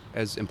work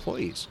as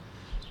employees.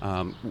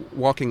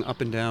 Walking up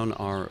and down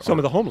our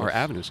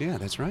avenues. Yeah,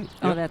 that's right.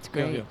 Oh, that's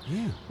great.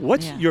 Yeah.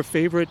 What's your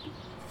favorite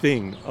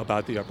thing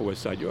about the Upper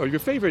West Side, or your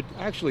favorite,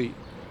 actually,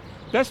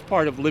 best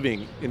part of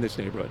living in this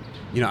neighborhood?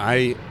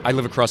 I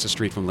live across the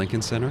street from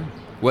Lincoln Center.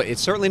 Well, it's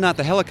certainly not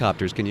the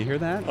helicopters. Can you hear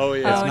that? Oh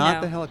yeah. It's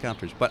not the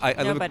helicopters, but I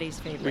Nobody's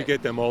favorite. We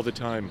get them all the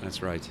time.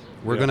 That's right.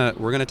 We're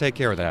gonna take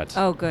care of that.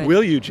 Oh, good.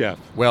 Will you, Jeff?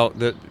 Well,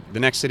 the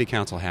next city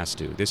council has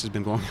to. This has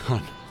been going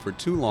on for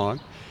too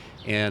long,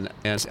 and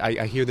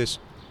I hear this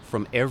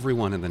from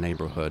everyone in the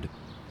neighborhood.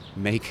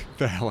 Make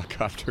the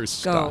helicopters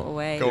stop. Go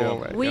away.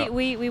 Go away.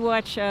 We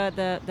watch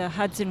the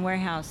Hudson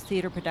Warehouse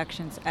theater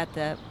productions at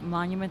the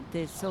monument,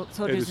 the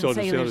Soldiers and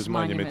Sailors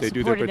Monument. They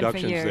do their Supported them for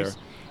productions years.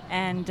 there.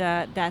 And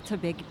that's a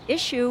big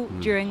issue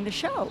during the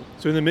show.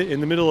 So in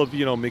the middle of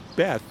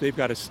Macbeth, they've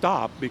got to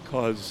stop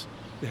because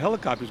the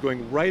helicopter's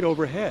going right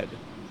overhead,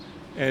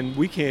 and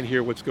we can't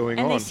hear what's going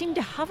on. And they seem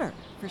to hover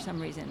for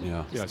some reason.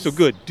 Yeah. So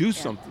good. Do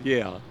something.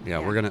 Yeah.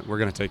 We're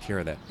gonna take care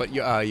of that. But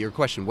your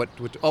question, what?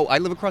 Oh, I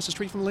live across the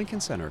street from Lincoln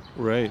Center.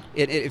 Right.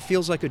 It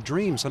feels like a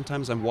dream.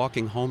 Sometimes I'm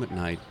walking home at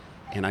night,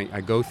 and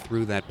I go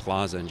through that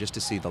plaza, and just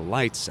to see the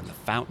lights and the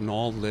fountain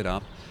all lit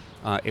up.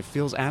 It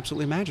feels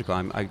absolutely magical.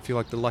 I feel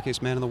like the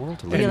luckiest man in the world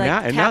to live. Do you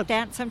tap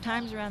dance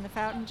sometimes around the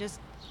fountain, just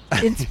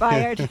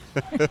inspired?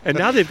 And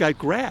now they've got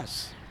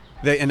grass.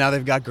 Now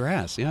they've got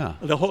grass. Yeah.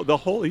 The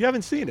whole. You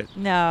haven't seen it.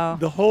 No.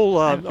 The whole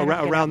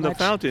around the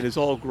fountain is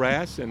all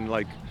grass and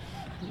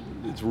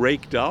it's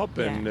raked up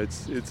and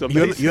it's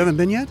amazing. You haven't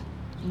been yet?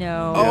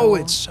 No. Oh,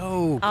 it's so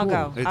cool. I'll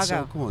go. It's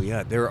so cool.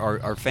 Yeah, there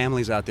are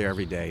families out there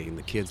every day, and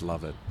the kids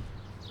love it.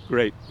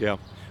 Great. Yeah.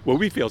 Well,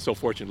 we feel so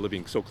fortunate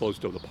living so close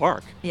to the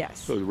park. Yes.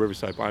 So the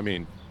Riverside Park. I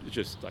mean, it's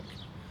just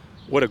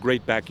what a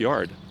great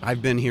backyard.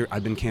 I've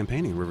been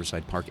campaigning at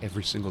Riverside Park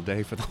every single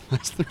day for the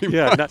last 3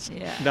 months.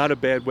 Not a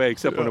bad way,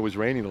 except when it was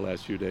raining the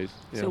last few days.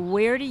 Yeah. So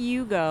where do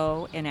you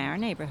go in our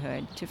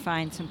neighborhood to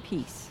find some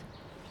peace?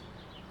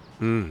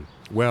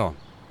 Well,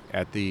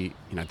 at the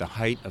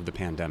height of the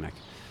pandemic,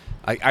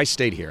 I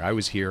stayed here. I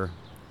was here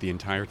the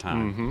entire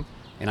time,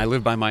 and I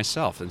lived by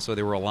myself, and so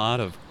there were a lot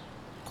of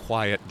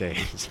quiet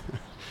days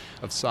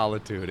of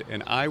solitude.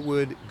 And I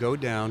would go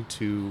down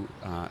to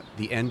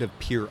the end of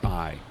Pier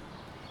I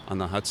on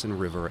the Hudson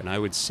River, and I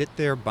would sit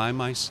there by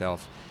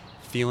myself,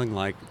 feeling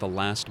like the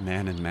last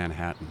man in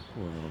Manhattan.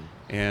 Wow.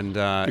 And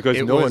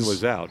because no one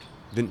was out.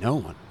 No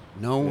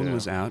one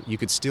was out. You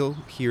could still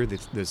hear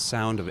the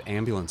sound of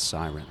ambulance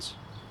sirens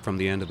from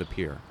the end of the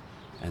pier,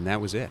 and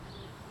that was it.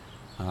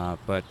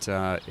 But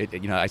I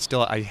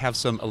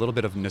have a little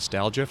bit of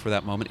nostalgia for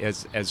that moment,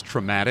 as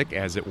traumatic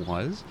as it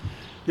was.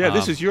 Yeah,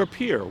 this is your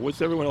pier.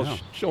 What's everyone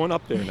else showing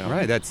up there now?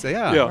 Right. That's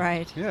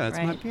Right. Yeah, that's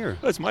my pier.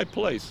 That's my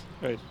place.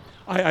 Right.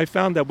 I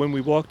found that when we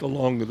walked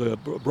along the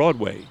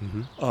Broadway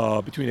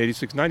between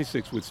 86 and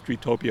 96 with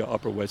Streetopia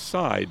Upper West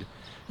Side,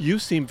 you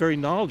seemed very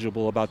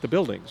knowledgeable about the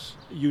buildings.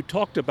 You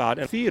talked about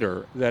a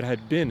theater that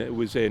had been. It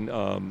was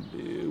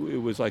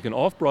like an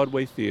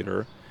off-Broadway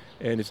theater,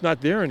 and it's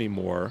not there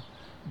anymore.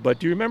 But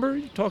do you remember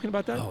talking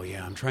about that? Oh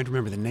yeah, I'm trying to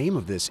remember the name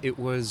of this. It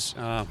was,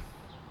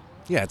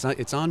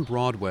 it's on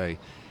Broadway,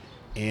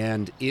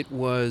 and it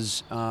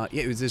was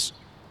this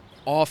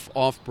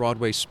off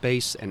Broadway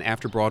space. And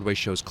after Broadway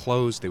shows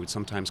closed, they would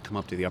sometimes come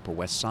up to the Upper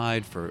West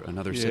Side for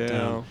another sit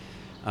down,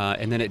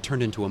 and then it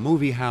turned into a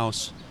movie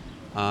house.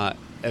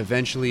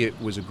 Eventually,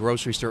 it was a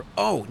grocery store.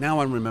 Oh, now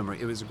I remember.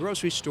 It was a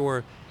grocery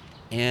store.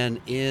 And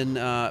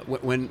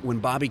when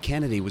Bobby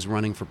Kennedy was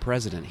running for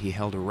president, he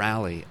held a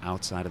rally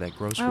outside of that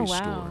grocery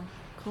store.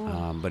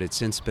 Cool. But it's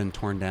since been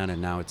torn down,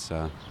 and now it's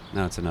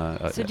in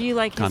a So do you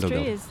like condo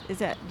history?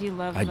 building. Do you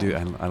love? I do.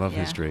 I love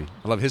history.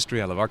 I love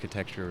history. I love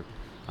architecture.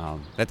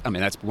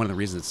 That's one of the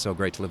reasons it's so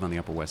great to live on the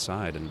Upper West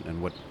Side,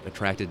 and what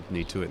attracted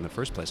me to it in the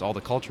first place. All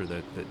the culture,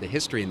 the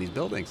history in these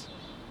buildings.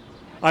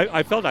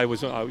 I felt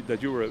that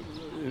you were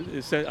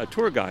a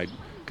tour guide,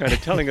 kind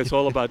of telling us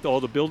all about all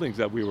the buildings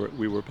that we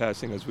were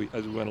passing as we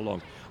went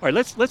along. All right,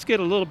 let's get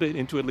a little bit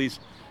into at least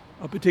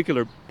a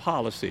particular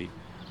policy,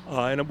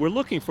 and we're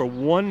looking for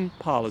one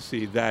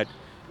policy that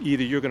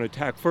either you're going to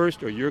attack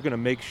first, or you're going to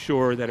make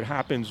sure that it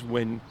happens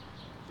when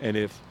and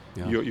if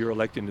you're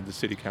elected into the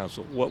city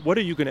council. What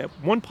are you going to?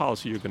 One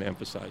policy you're going to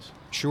emphasize?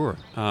 Sure.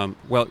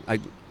 Well,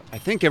 I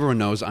think everyone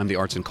knows I'm the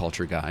arts and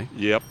culture guy.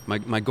 Yep.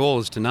 My goal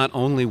is to not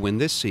only win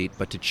this seat,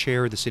 but to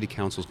chair the City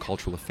Council's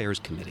Cultural Affairs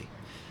Committee.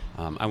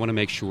 I want to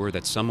make sure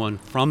that someone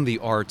from the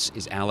arts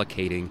is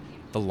allocating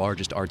the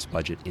largest arts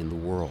budget in the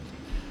world.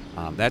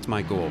 That's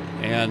my goal.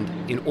 And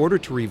in order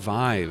to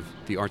revive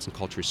the arts and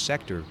culture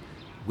sector,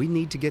 we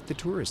need to get the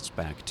tourists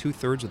back.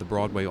 2/3 of the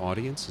Broadway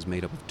audience is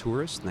made up of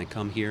tourists, and they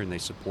come here and they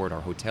support our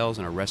hotels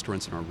and our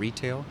restaurants and our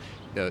retail.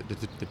 The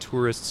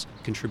tourists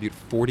contribute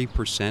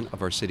 40%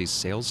 of our city's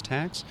sales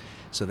tax.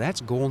 So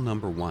that's goal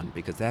number one,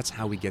 because that's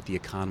how we get the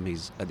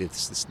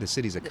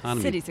city's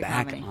economy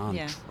back on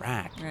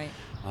track. Right.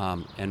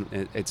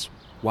 And it's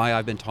why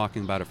I've been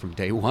talking about it from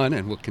day one,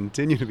 and will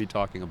continue to be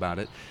talking about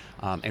it.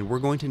 And we're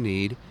going to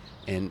need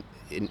an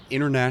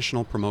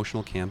international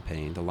promotional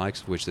campaign, the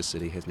likes of which the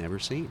city has never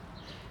seen.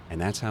 And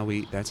that's how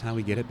we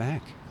get it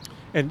back.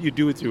 And you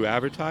do it through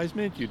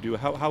advertisement? You do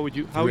how are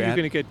you going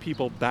to get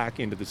people back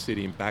into the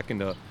city and back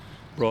into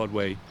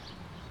Broadway,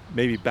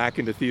 maybe back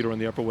into theater on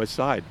the Upper West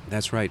Side?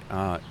 That's right.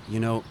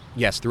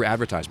 Yes, through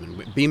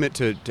advertisement. Beam it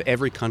to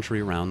every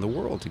country around the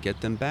world to get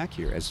them back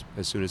here as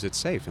soon as it's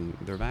safe and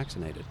they're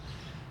vaccinated.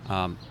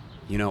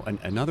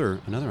 Another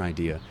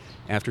idea,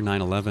 after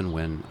 9/11,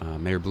 when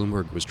Mayor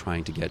Bloomberg was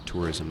trying to get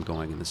tourism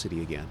going in the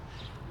city again,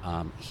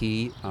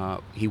 he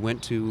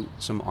went to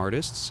some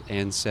artists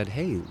and said,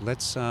 "Hey,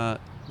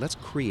 let's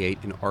create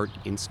an art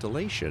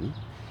installation,"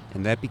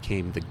 and that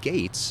became the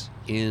Gates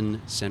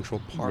in Central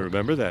Park. I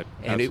remember that.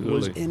 And Absolutely. It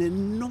was an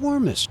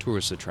enormous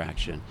tourist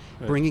attraction,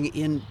 Right. bringing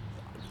in,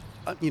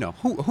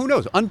 who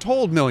knows,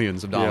 untold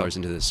millions of dollars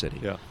into the city.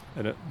 Yeah,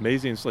 an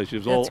amazing installation.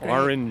 It was That's all great.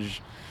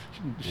 orange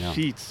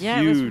sheets,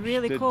 Yeah, it was huge.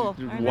 really that cool.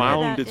 I remember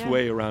wound that, its yeah.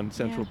 way around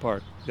Central Yeah.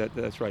 Park.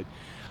 That's right.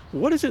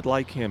 What is it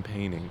like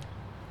campaigning?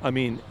 I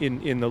mean,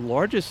 in the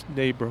largest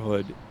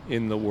neighborhood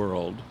in the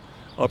world,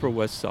 Upper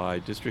West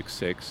Side, District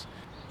 6,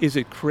 is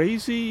it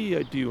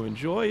crazy? Do you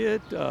enjoy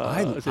it?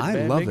 I Is it love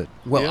demanding? it.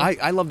 Well, Yeah?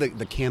 I love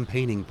the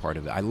campaigning part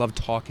of it. I love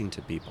talking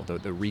to people,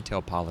 the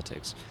retail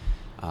politics.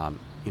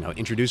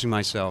 Introducing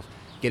myself,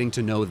 getting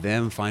to know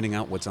them, finding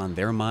out what's on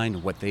their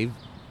mind, what they've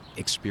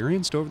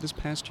experienced over this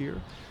past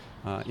year.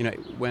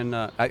 When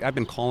I've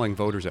been calling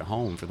voters at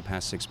home for the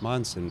past 6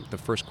 months, and the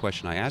first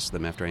question I ask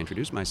them after I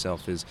introduce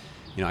myself is,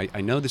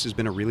 I know this has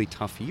been a really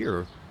tough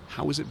year.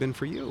 How has it been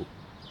for you?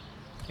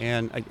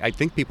 And I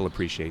think people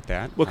appreciate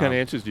that. What kind of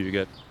answers do you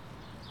get?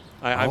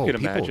 I can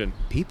imagine.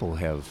 People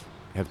have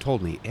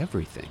told me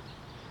everything.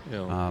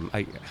 You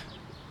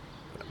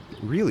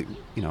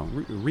know.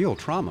 Real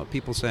trauma.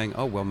 People saying,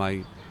 "Oh, well,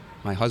 my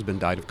husband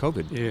died of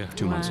COVID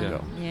 2 months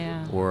ago,"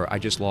 Yeah. or "I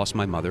just lost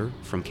my mother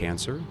from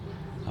cancer.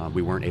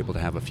 We weren't able to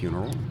have a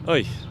funeral."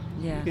 Oy.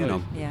 Yeah. You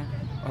know. Yeah.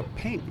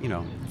 Pain.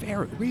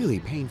 Very really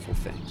painful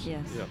things.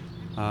 Yes.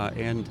 Yeah.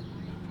 And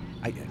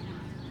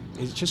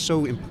it's just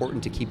so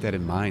important to keep that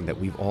in mind, that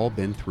we've all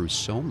been through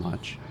so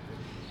much.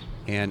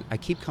 And I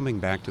keep coming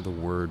back to the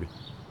word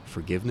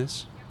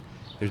forgiveness.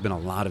 There's been a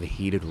lot of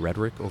heated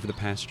rhetoric over the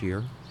past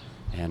year,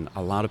 and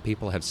a lot of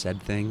people have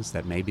said things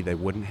that maybe they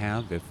wouldn't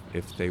have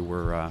if they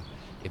were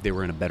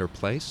in a better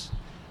place.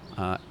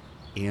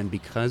 And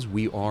because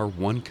we are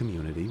one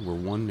community, we're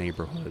one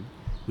neighborhood,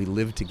 we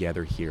live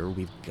together here,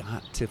 we've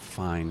got to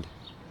find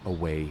a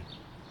way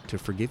to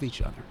forgive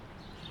each other.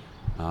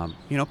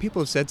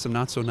 People have said some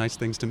not so nice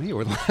things to me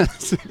over the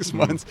last 6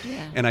 months,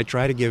 Yeah. and I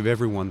try to give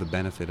everyone the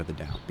benefit of the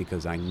doubt,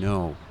 because I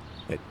know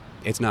that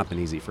it's not been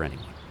easy for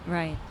anyone.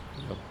 Right.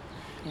 Yep.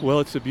 Yeah. Well,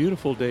 it's a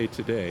beautiful day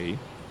today.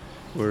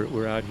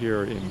 We're out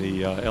here in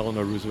the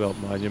Eleanor Roosevelt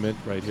Monument,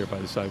 right here by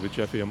the side with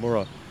Jeffrey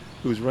Amura,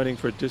 who's running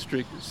for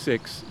District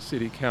 6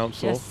 City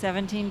Council. Just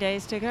 17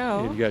 days to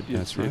go.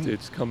 That's right.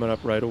 It's coming up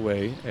right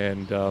away.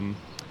 And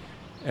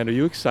are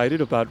you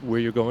excited about where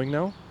you're going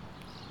now?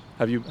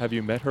 Have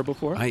you met her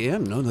before? I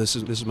am. No, this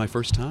is my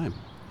first time.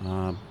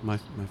 My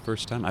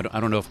first time. I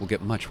don't know if we'll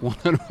get much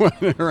one-on-one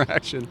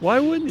interaction. Why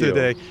wouldn't you?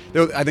 Today?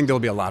 I think there'll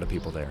be a lot of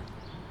people there.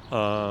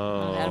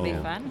 That'll be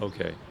Yeah. fun.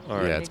 Okay. All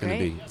right. Yeah, That'd it's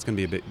be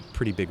gonna be a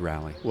pretty big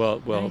rally. Well,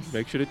 Nice.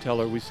 make sure to tell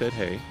her we said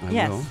hey. I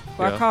Yes. will.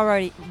 Bar Yeah. Crawl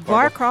Radio.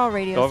 Bar Crawl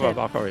Radio said,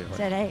 Sorry.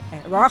 said, hey,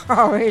 Bar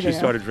Crawl Radio. She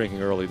started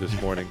drinking early this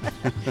morning.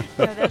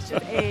 No, that's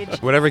just age.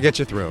 Whatever gets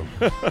you through.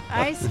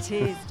 Iced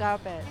tea.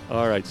 Stop it.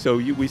 All right. So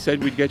we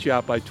said we'd get you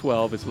out by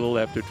 12. It's a little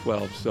after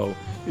 12. So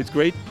it's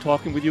great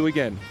talking with you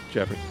again,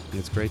 Jeffrey.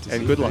 It's great to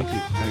And see good you. luck. Thank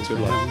you. Thanks Good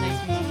for luck. having me.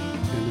 Nice meeting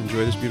you. And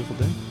enjoy this beautiful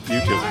day.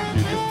 You too.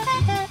 You too.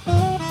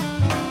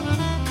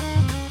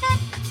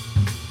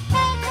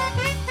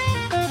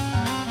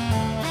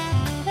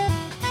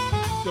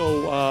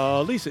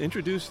 So, Lisa,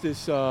 introduce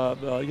this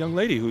young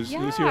lady who's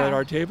here at Yeah.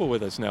 our table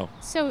with us now.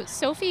 So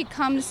Sophie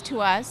comes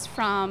to us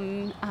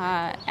from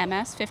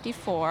MS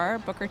 54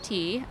 Booker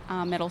T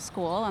Middle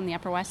School on the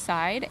Upper West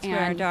Side. That's where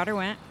our daughter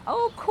went.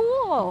 Oh,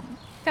 cool!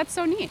 That's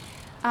so neat.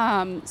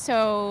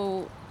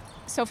 So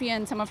Sophie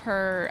and some of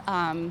her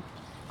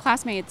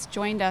classmates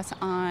joined us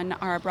on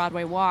our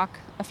Broadway walk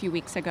a few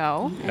weeks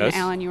ago. Yes. And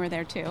Alan, you were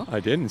there too. I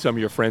did, and some of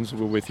your friends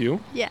were with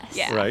you. Yes.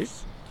 Yeah. Right.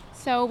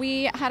 So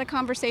we had a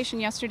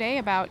conversation yesterday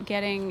about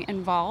getting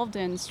involved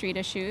in street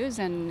issues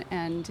and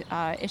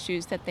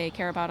issues that they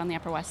care about on the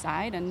Upper West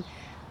Side, and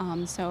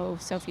so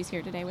Sophie's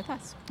here today with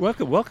us.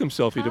 Welcome,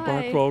 Sophie, to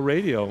Hi. Barcrawl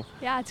Radio.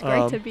 Yeah, it's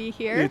great to be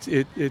here.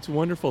 It's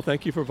wonderful.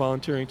 Thank you for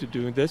volunteering to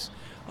doing this.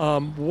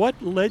 What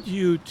led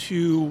you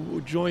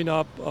to join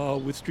up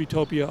with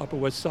Streetopia Upper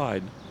West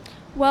Side?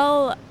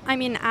 Well, I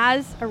mean,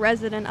 as a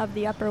resident of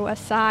the Upper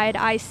West Side,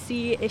 I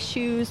see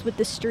issues with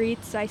the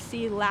streets. I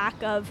see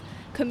lack of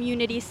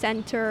community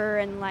center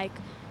and like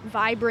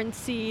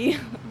vibrancy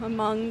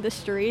among the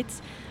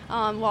streets.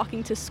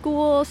 Walking to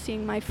school,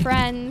 seeing my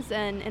friends,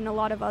 and in a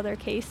lot of other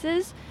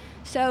cases.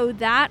 So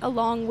that,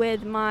 along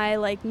with my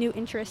like new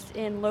interest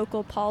in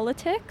local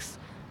politics,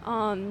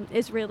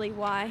 is really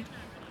why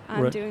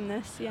I'm Right. doing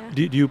this. Yeah.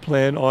 Do you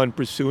plan on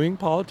pursuing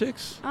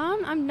politics?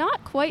 I'm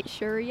not quite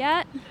sure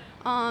yet,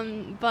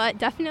 but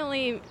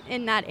definitely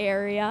in that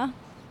area.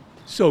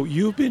 So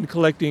you've been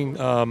collecting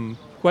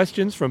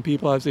questions from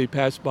people as they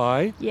pass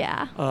by,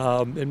 Yeah.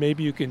 and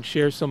maybe you can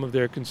share some of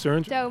their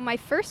concerns. So my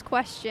first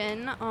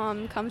question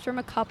comes from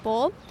a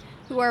couple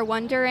who are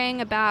wondering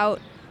about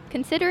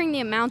considering the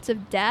amounts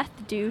of death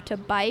due to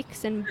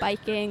bikes and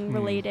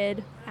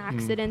biking-related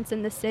accidents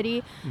in the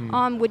city.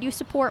 Would you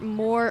support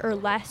more or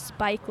less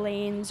bike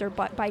lanes or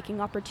biking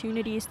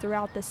opportunities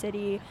throughout the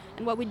city?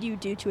 And what would you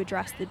do to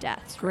address the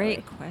deaths?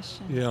 Great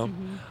question. Yeah,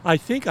 I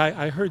think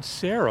I heard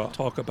Sarah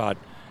talk about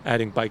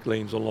adding bike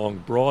lanes along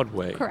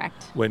Broadway.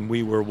 Correct. When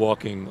we were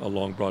walking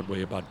along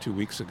Broadway about 2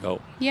 weeks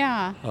ago.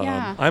 Yeah,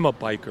 I'm a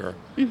biker.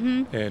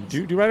 And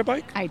do you ride a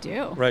bike? I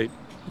do. Right.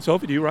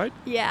 Sophie, do you ride?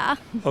 Yeah.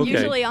 Okay.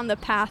 Usually on the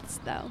paths,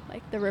 though,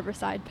 like the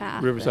Riverside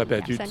Path. Riverside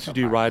and Path. Central Do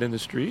you Park. ride in the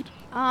street?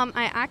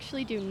 I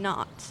actually do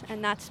not,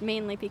 and that's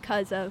mainly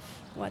because of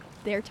what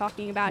they're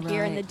talking about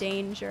here and the Right.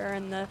 danger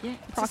and the Yeah,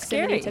 it's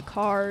proximity scary. to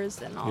cars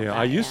and all Yeah, that.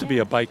 I used to be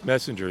a bike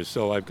messenger,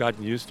 so I've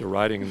gotten used to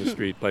riding in the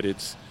street, but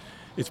it's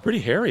pretty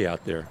hairy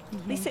out there.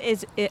 Lisa,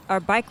 are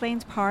bike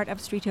lanes part of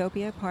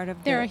Streetopia, part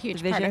of They're the a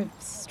huge vision? part of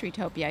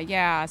Streetopia,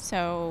 yeah.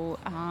 So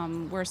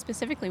we're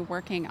specifically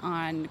working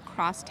on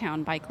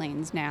crosstown bike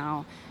lanes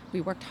now. We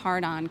worked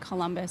hard on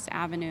Columbus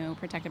Avenue,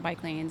 protected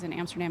bike lanes, and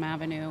Amsterdam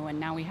Avenue, and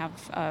now we have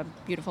a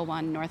beautiful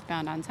one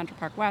northbound on Central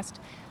Park West,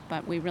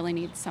 but we really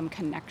need some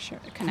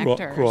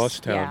connectors.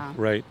 Crosstown, Yeah.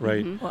 right.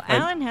 Well,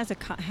 Alan has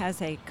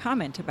a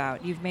comment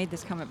about, you've made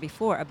this comment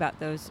before, about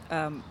those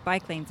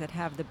bike lanes that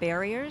have the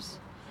barriers.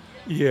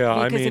 Yeah,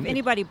 I Because mean, if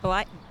anybody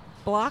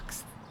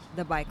blocks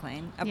the bike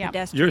lane, a Yeah.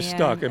 pedestrian, you're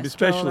stuck, and a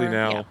especially stroller,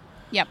 now. Yep.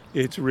 Yep.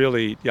 It's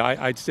really,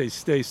 I'd say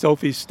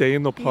Sophie, stay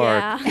in the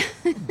park.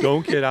 Yeah.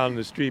 Don't get out in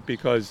the street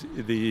because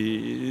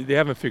they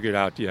haven't figured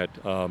out yet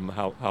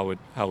how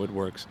it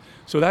works.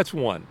 So that's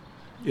one,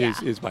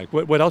 is bike.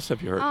 What else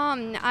have you heard?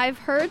 I've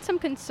heard some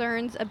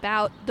concerns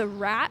about the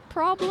rat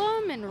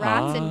problem and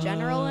rats in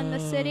general in the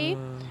city.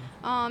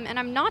 And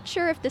I'm not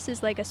sure if this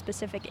is like a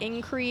specific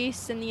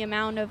increase in the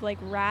amount of like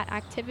rat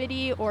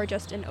activity or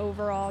just an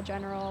overall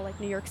general like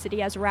New York City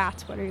has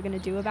rats, what are you going to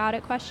do about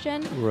it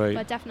question. Right.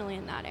 But definitely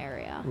in that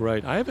area.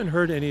 Right. I haven't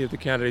heard any of the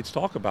candidates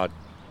talk about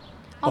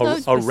Although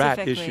a rat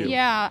specifically- issue.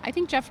 Yeah, I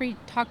think Jeffrey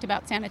talked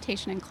about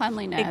sanitation and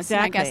cleanliness, and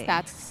I guess Exactly.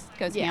 that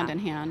goes Yeah. hand in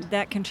hand.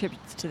 That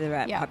contributes to the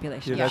rat Yeah.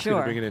 population. Yeah, that's sure.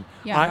 going to bring it in.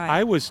 Yeah.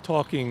 I was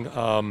talking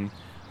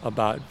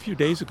about a few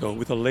days ago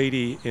with a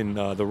lady in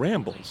the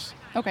Rambles.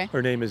 Okay.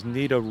 Her name is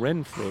Nita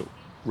Renfrew.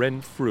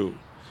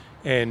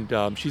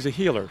 And she's a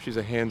healer. She's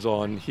a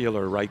hands-on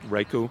healer,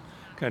 Raikou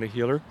kind of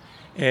healer.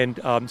 And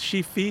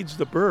she feeds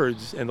the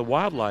birds and the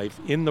wildlife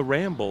in the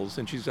Rambles,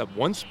 and she's at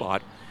one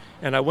spot.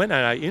 And I went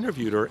and I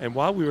interviewed her, and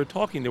while we were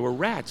talking, there were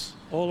rats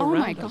all Oh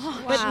around my us. gosh.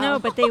 But no,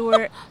 but they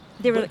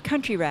were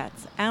country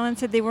rats. Alan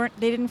said they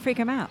didn't freak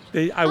him out.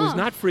 I was Oh.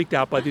 not freaked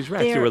out by these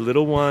rats. They They're were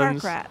little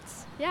ones. Park rats.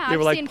 Yeah, They I've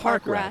were like seen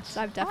park park rats. rats.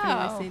 I've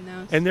definitely Oh. seen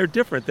those. And they're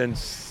different than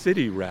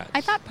city rats.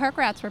 I thought park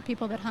rats were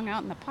people that hung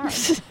out in the park.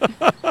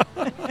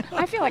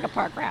 I feel like a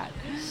park rat.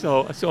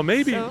 So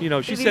maybe, So she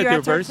maybe said they're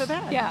rats very aren't so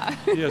bad. Yeah.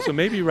 Yeah, so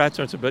maybe rats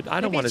aren't so, but I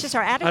don't Maybe want it's just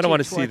our I don't attitude want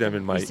to see toward them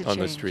them on needs to the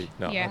change. street.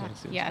 No, I Yeah. don't wanna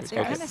see them Yeah, on the it's street.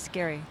 They're Okay. kind of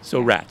scary.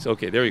 So rats.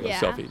 Okay, there you go, Yeah.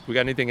 Sophie. We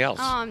got anything else?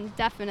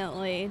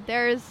 Definitely.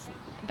 There's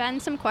been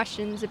some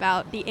questions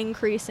about the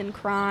increase in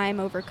crime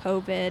over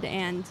COVID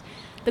and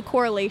the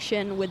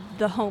correlation with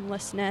the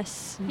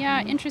homelessness.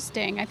 Yeah,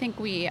 interesting. I think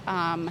we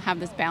have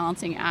this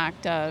balancing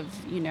act of,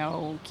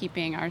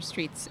 keeping our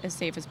streets as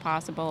safe as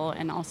possible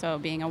and also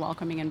being a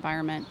welcoming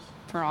environment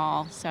for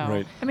all. So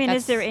Right. I mean,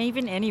 is that's- there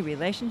even any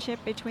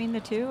relationship between the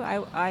two? I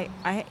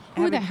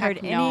Who the haven't heard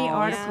heck any knows?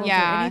 articles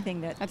Yeah, or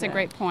anything that. That's a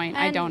great point.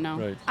 I And- don't know.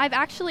 Right. I've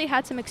actually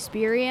had some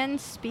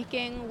experience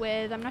speaking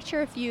with, I'm not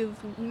sure if you've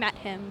met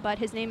him, but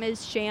his name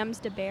is Shams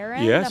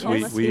DeBaron. Yes, the we,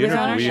 homeless we, He was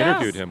inter- on our we show.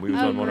 interviewed him. We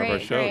was Oh, on one of our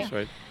great, shows, great.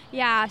 right?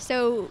 Yeah,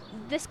 so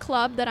this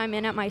club that I'm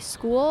in at my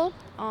school,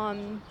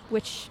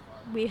 which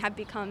we have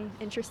become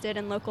interested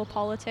in local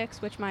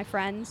politics, which my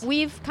friends,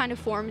 we've kind of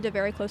formed a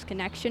very close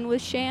connection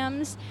with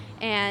Shams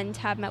and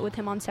have met with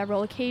him on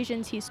several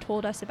occasions. He's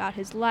told us about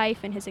his life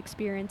and his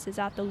experiences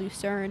at the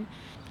Lucerne.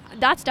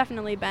 That's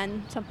definitely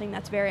been something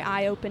that's very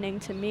eye-opening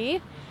to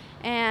me.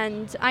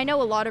 And I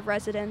know a lot of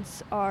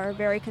residents are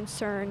very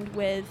concerned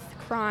with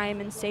crime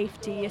and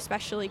safety,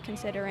 especially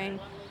considering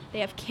they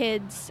have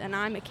kids, and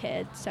I'm a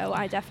kid, so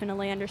I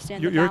definitely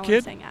understand the You're a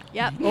kid? balancing act.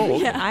 Yep. Oh,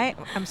 okay. Yeah.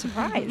 I'm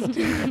surprised.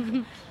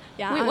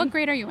 Yeah, Wait, what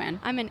grade are you in?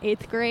 I'm in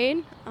 8th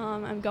grade.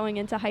 I'm going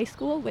into high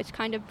school, which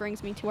kind of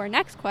brings me to our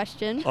next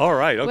question. All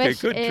right. Okay. Which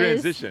Good is-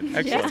 transition.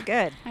 Excellent. That's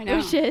good. I know.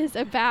 Which is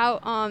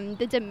about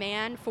the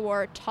demand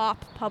for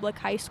top public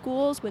high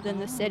schools within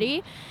the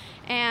city.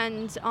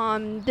 And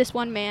this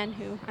one man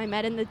who I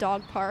met in the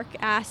dog park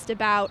asked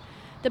about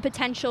the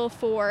potential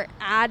for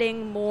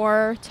adding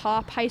more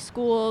top high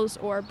schools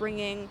or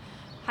bringing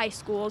high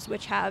schools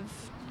which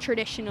have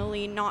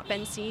traditionally not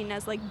been seen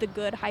as like the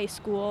good high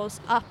schools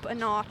up a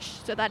notch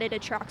so that it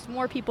attracts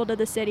more people to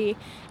the city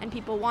and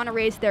people want to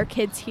raise their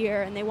kids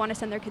here and they want to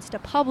send their kids to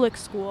public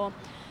school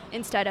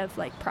instead of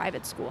like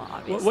private school,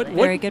 obviously.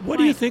 Very good What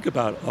do you point. think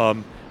about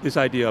this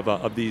idea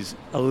of these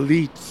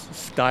elite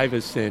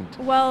Stuyvesant,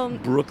 Well,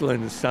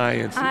 Brooklyn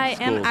science I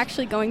schools? am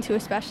actually going to a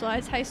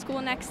specialized high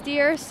school next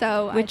year,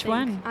 so Which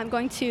I think one? I'm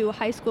going to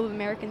High School of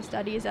American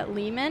Studies at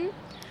Lehman.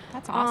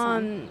 That's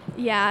awesome.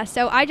 Yeah,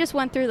 so I just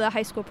went through the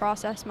high school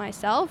process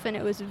myself, and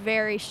it was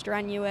very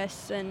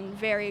strenuous and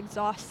very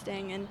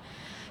exhausting, and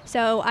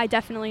so I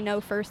definitely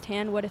know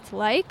firsthand what it's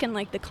like and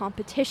like the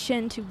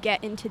competition to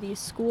get into these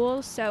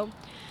schools. So,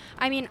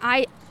 I mean,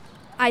 I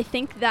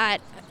think that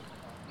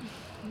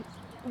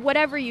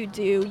whatever you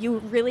do, you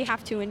really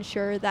have to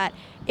ensure that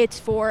it's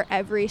for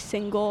every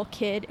single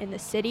kid in the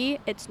city.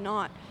 It's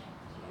not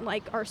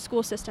like our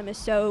school system is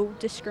so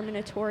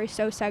discriminatory,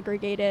 so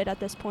segregated at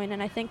this point,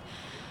 and I think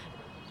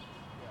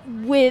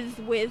with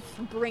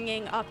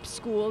bringing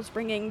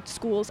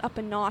schools up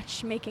a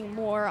notch, making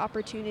more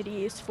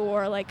opportunities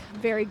for like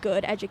very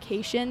good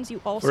educations, you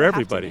also For have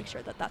everybody. to make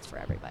sure that that's for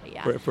everybody.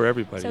 Yeah. for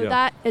everybody. So yeah.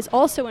 that is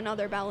also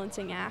another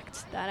balancing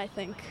act that I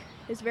think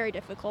is very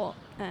difficult,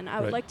 and I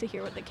would Right. like to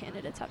hear what the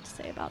candidates have to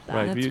say about that.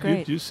 Right. That's you,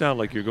 great. You sound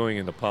like you're going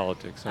into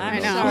politics. I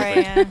know.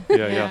 Sorry, Ann.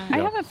 Yeah. I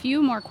have a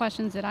few more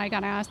questions that I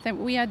got asked that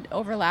we had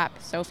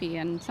overlap, Sophie,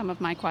 and some of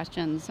my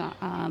questions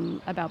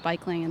about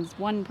bike lanes.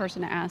 One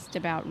person asked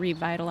about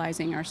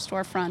revitalizing our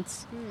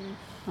storefronts,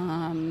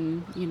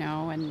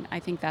 and I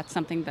think that's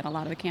something that a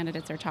lot of the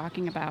candidates are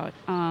talking about.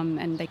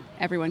 And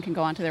everyone can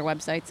go onto their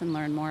websites and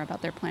learn more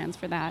about their plans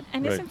for that.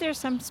 And Right. isn't there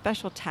some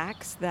special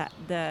tax that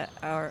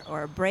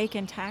or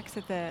break-in tax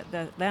that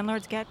the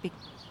landlords get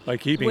By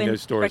keeping when- their by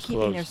stores keeping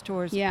closed. their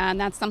stores? Yeah, and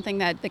that's something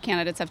that the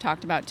candidates have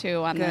talked about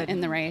too Good.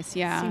 in the race.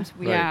 Yeah, Seems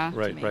weird yeah,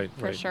 Right.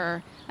 for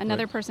sure.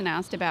 Another person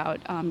asked about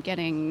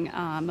getting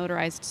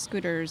motorized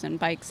scooters and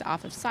bikes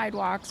off of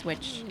sidewalks,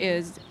 which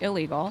is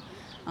illegal,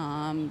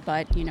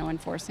 but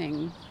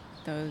enforcing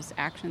those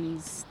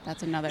actions,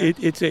 that's another.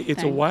 It's a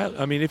thing. wild.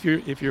 I mean, if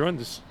you're on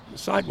the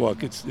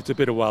sidewalk, it's a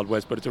bit of Wild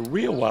West, but it's a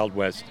real Wild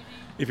West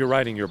if you're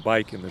riding your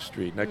bike in the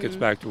street. And that gets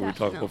back to what we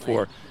talked Definitely.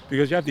 before,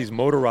 because you have these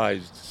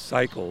motorized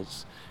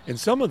cycles, and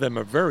some of them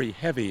are very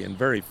heavy and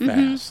very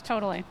fast.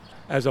 Totally.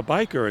 As a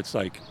biker, it's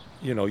like,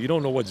 you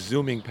don't know what's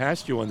zooming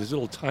past you on this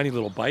tiny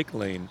little bike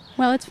lane.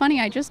 Well, it's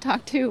funny. I just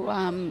talked to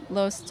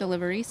Los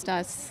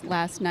Deliveristas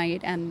last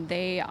night, and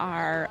they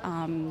are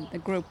a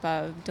group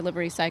of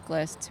delivery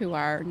cyclists who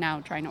are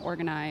now trying to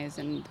organize,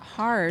 and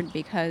hard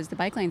because the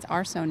bike lanes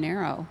are so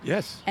narrow.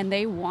 Yes. And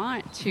they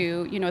want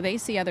to, they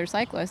see other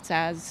cyclists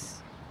as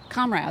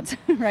comrades,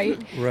 right?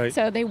 Right.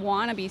 So they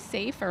want to be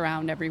safe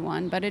around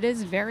everyone, but it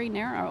is very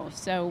narrow.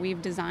 So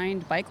we've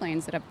designed bike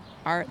lanes that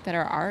are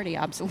already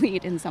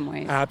obsolete in some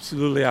ways.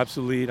 Absolutely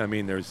obsolete. I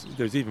mean, there's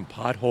even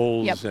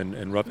potholes Yep.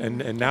 and rough,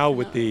 and now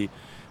with the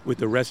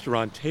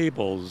restaurant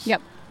tables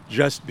Yep.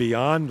 just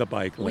beyond the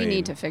bike lane. We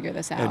need to figure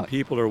this And out.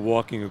 people are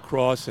walking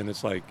across, and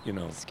it's like,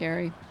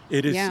 Scary.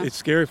 it is. Yeah. It's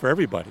scary for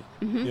everybody.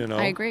 Mhm.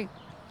 I agree.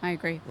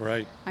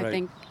 Right. I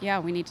think,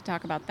 we need to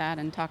talk about that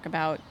and talk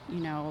about,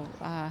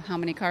 how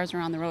many cars are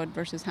on the road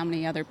versus how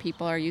many other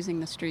people are using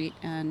the street,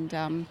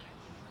 and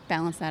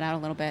balance that out a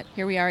little bit.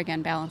 Here we are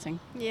again, balancing.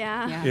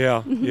 Yeah.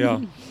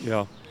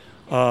 Yeah.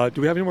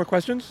 Do we have any more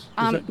questions?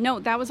 Is that- No,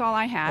 that was all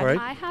I had. All right.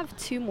 I have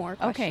 2 more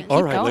Okay, questions. keep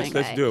All right. going.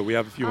 Let's do it. We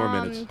have a few more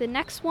minutes. The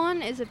next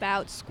one is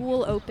about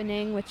school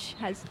opening, which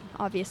has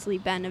obviously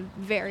been a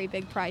very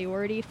big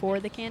priority for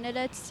the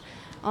candidates.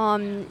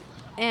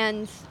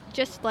 And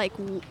just like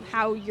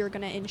how you're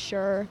going to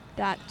ensure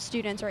that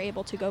students are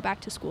able to go back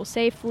to school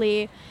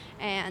safely,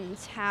 and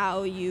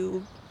how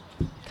you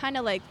kind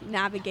of like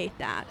navigate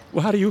that.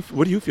 Well,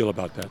 what do you feel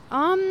about that?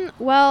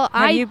 Well,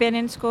 Have you been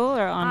in school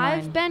or online?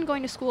 I've been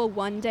going to school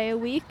 1 day a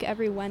week,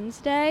 every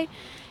Wednesday,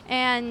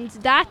 and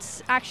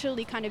that's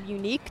actually kind of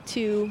unique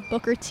to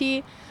Booker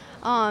T.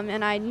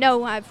 And I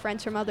know I have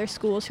friends from other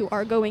schools who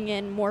are going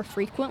in more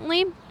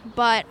frequently,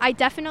 but I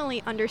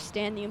definitely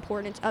understand the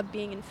importance of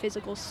being in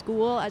physical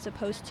school as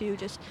opposed to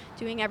just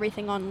doing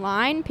everything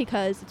online,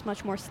 because it's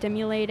much more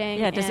stimulating.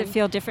 Yeah, does it and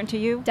feel different to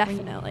you?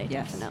 Definitely,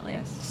 Yes, definitely.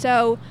 yes.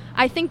 So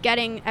I think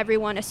getting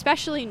everyone,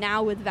 especially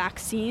now with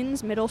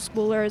vaccines, middle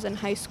schoolers and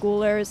high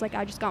schoolers, like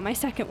I just got my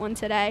second one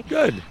today.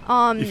 Good.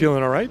 You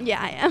feeling all right?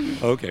 Yeah, I am.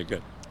 Okay.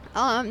 Good.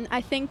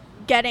 I think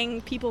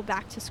getting people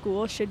back to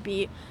school should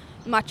be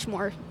much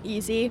more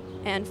easy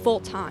and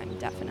full-time,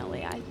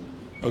 definitely.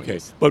 Okay,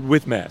 but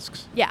with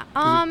masks. Yeah.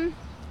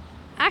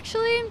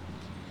 Actually,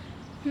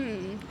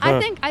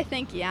 I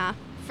think yeah.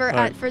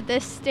 For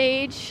this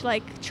stage,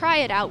 like, try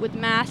it out with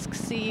masks,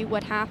 see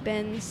what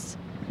happens,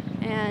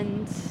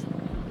 and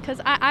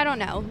because I don't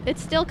know,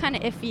 it's still kind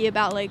of iffy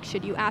about, like,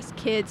 should you ask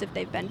kids if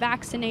they've been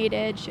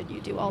vaccinated? Should you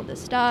do all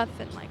this stuff?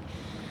 And, like,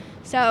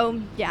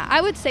 so yeah, I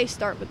would say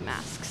start with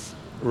masks.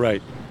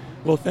 Right.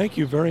 Well, thank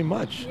you very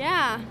much.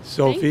 Yeah.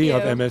 Sophie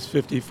thank of you.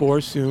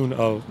 MS54, soon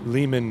of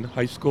Lehman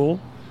High School.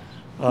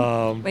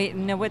 Wait,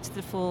 no, what's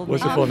the full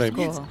What's name? the full name?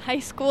 School? It's High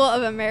School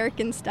of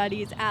American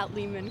Studies at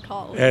Lehman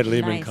College. At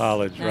Lehman Nice.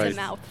 College, Nice. right. It's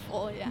a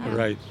mouthful, yeah.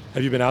 Right.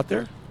 Have you been out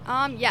there?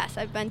 Yes,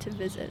 I've been to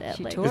visit it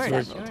She like toured, several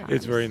I'm sure. times.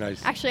 It's very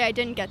nice. Actually, I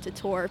didn't get to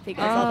tour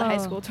because all the high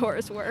Oh. school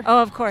tours were.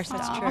 Oh, of course,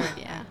 that's Oh, true.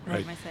 yeah. What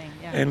Right. am I saying?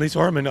 Yeah. And Lisa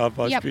Harmon of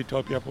Yep.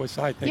 Streetopia Upper West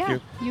Side. Thank Yeah,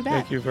 you. you bet.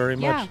 Thank you very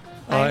much.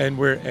 Yeah. And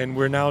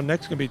we're now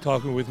next going to be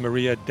talking with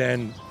Maria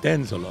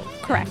Danzolo.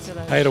 Correct.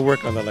 I had to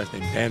work on the last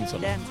name, Danzolo.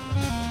 Then-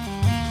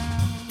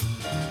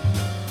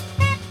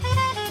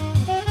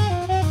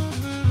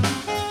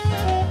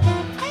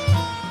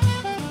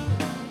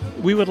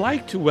 We would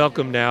like to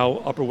welcome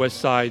now Upper West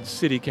Side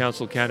City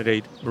Council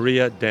candidate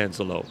Maria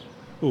Danzolo,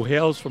 who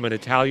hails from an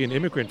Italian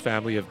immigrant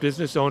family of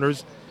business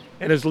owners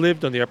and has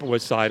lived on the Upper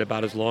West Side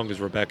about as long as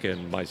Rebecca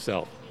and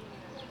myself.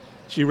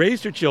 She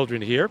raised her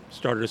children here,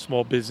 started a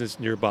small business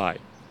nearby.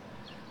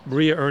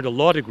 Maria earned a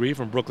law degree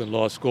from Brooklyn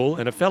Law School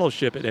and a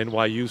fellowship at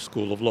NYU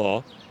School of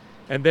Law,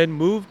 and then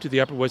moved to the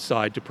Upper West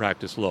Side to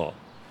practice law.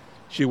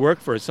 She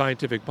worked for a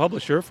scientific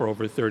publisher for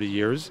over 30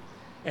 years,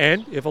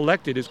 and, if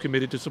elected, is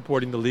committed to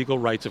supporting the legal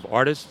rights of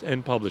artists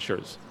and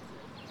publishers.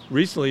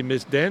 Recently,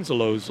 Ms.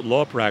 Danzolo's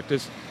law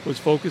practice was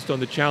focused on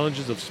the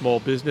challenges of small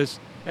business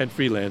and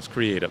freelance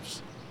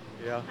creatives.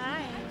 Yeah.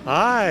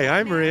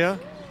 Hi, Maria.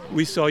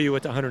 We saw you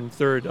at the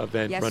 103rd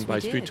event Yes, run by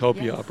we did,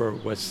 Streetopia yes. Upper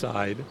West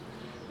Side,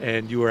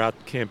 and you were out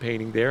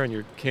campaigning there, and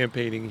you're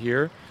campaigning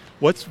here.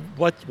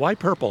 Why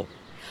purple?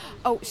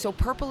 Oh, so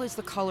purple is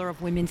the color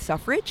of women's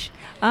suffrage.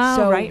 Oh,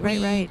 so right.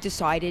 we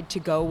decided to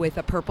go with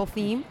a purple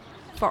theme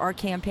for our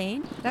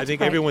campaign. I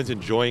think right. everyone's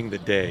enjoying the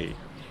day.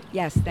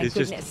 Yes, thank It's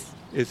goodness.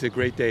 It's a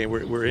great day, and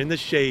we're in the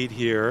shade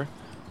here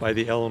by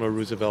the Eleanor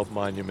Roosevelt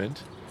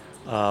Monument,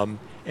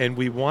 and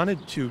we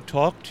wanted to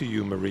talk to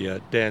you, Maria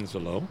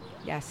Danzolo.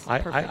 Yes,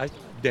 I'm perfect.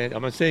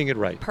 not saying it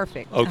right.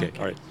 Perfect. Okay,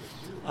 all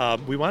right.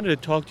 We wanted to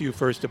talk to you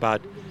first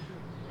about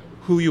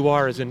who you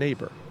are as a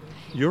neighbor.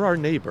 You're our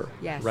neighbor,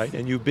 Yes. right?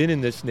 And you've been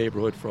in this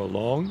neighborhood for a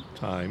long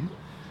time,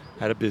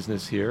 had a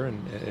business here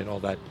and all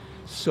that.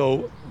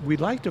 So we'd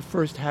like to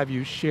first have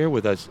you share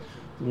with us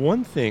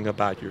one thing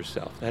about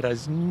yourself that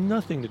has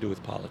nothing to do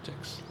with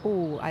politics.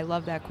 Oh, I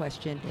love that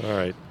question. All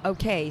right.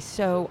 Okay,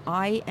 so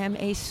I am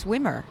a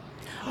swimmer.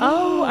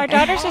 Oh, our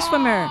daughter's a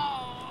swimmer.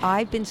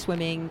 I've been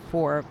swimming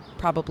for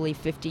probably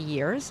 50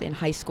 years. In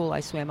high school, I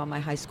swam on my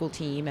high school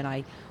team, and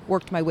I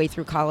worked my way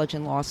through college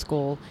and law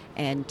school.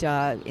 And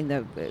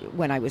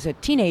when I was a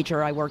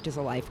teenager, I worked as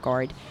a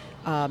lifeguard,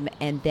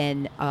 and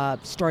then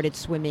started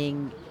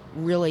swimming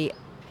really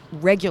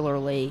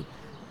regularly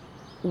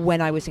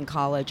when I was in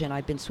college, and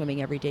I've been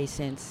swimming every day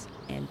since.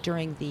 And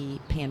during the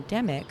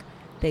pandemic,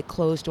 they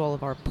closed all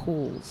of our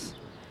pools.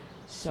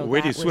 So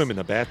where do you swim, in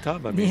the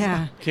bathtub? I mean,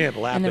 Yeah. can't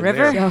lap In the there.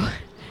 river?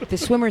 So the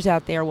swimmers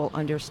out there will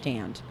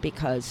understand,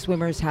 because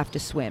swimmers have to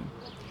swim.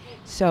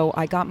 So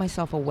I got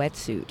myself a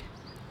wetsuit,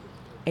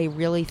 a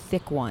really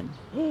thick one,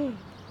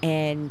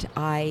 and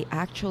I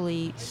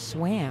actually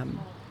swam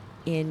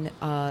in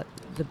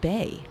the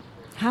bay.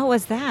 How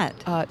was that?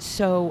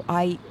 So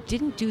I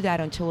didn't do that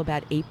until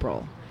about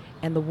April,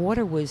 and the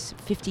water was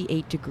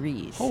 58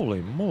 degrees.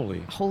 Holy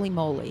moly. Holy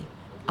moly.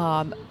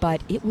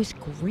 But it was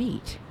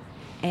great.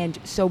 And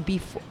so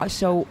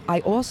so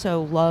I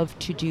also love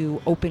to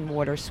do open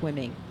water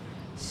swimming.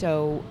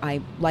 So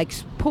I like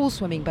pool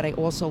swimming, but I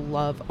also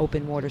love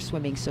open water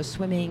swimming. So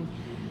swimming,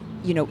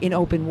 in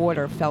open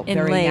water felt In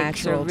very lakes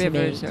natural or to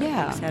rivers me. or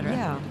Yeah, et cetera.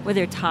 yeah. Were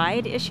there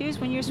tide issues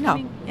when you're No.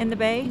 swimming in the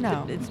bay?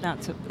 No. It's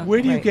not so. Okay. Where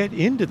do you Right. get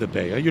into the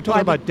bay? You're talking Well,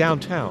 I about would-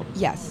 downtown.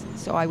 Yes.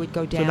 So I would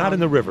go down. So not in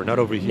the river, not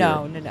over here.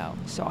 No.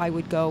 So I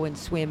would go and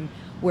swim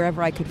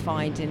wherever I could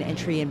find an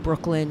entry in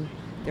Brooklyn.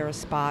 There are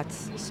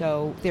spots.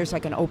 So there's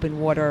like an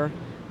open water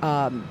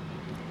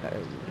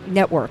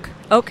network.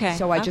 Okay.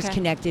 So I just okay.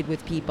 connected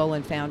with people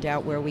and found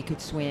out where we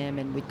could swim,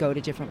 and we'd go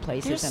to different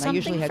places. There's and I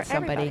usually something had for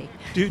somebody.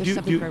 everybody. There's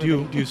something for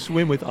everybody. Do you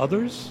swim with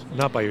others?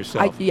 Not by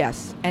yourself.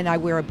 Yes, and I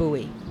wear a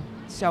buoy.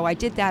 So I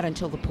did that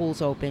until the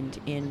pools opened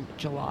in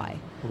July.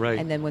 Right.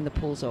 And then when the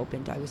pools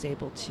opened, I was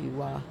able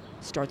to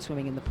start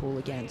swimming in the pool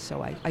again.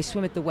 So I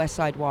swim at the West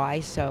Side Y,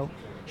 so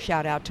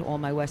shout out to all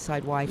my West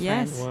Side Y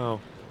Yes. friends. Wow.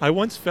 I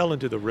once fell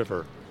into the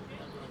river.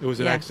 It was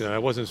an Yes. accident. I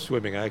wasn't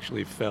swimming. I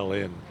actually fell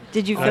in.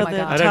 Did you Oh feel my the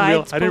God. I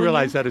tides didn't pulling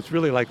realize you? that it's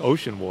really like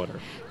ocean water.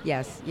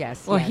 Yes,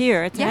 yes. Well, yes.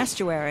 here it's an Yes.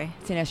 estuary.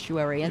 It's an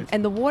estuary,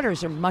 and the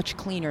waters are much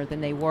cleaner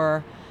than they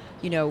were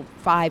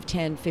 5,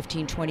 10,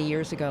 15, 20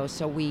 years ago.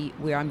 So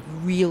I'm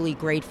really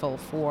grateful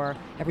for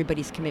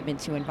everybody's commitment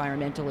to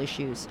environmental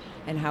issues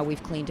and how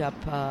we've cleaned up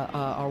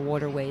our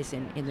waterways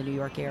in the New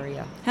York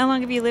area. How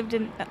long have you lived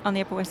on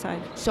the Upper West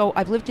Side? So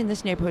I've lived in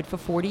this neighborhood for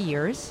 40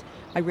 years.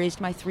 I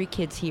raised my 3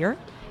 kids here,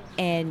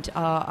 and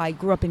I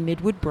grew up in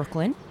Midwood,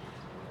 Brooklyn.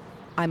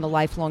 I'm a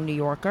lifelong New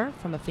Yorker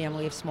from a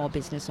family of small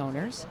business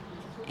owners.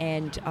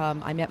 And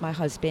I met my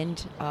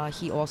husband.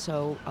 He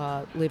also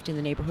lived in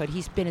the neighborhood.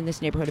 He's been in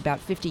this neighborhood about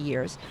 50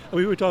 years.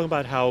 We were talking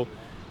about how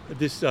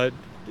this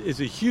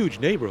is a huge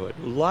neighborhood,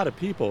 a lot of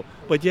people,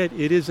 but yet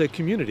it is a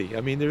community.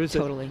 I mean, there is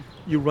Totally.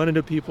 You run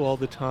into people all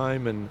the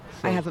time, and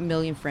so. I have a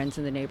million friends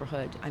in the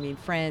neighborhood. I mean,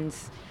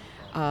 friends,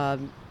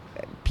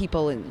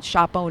 people and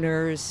shop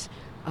owners,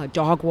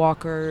 dog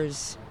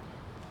walkers,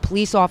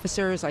 police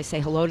officers. I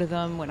say hello to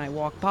them when I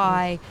walk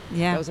by.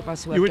 Yeah. Those of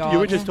us who have dogs. You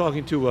were just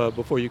talking to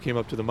before you came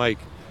up to the mic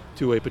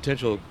to a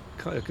potential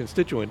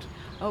constituent.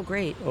 Oh,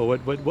 great. Oh,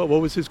 what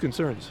was his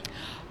concerns?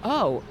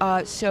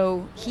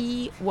 So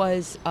he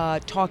was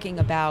talking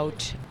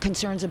about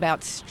concerns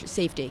about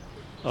safety.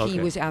 Okay. He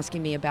was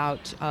asking me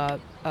about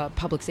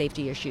public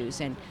safety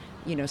issues and,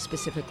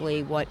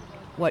 specifically what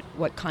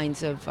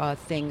kinds of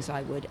things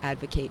I would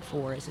advocate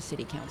for as a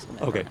city council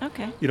member.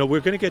 Okay.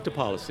 We're going to get to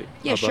policy.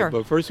 Yeah, sure.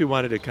 But first we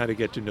wanted to kind of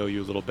get to know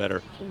you a little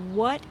better.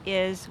 What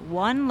is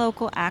one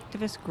local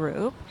activist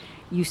group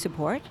you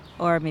support,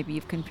 or maybe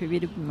you've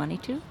contributed money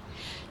to?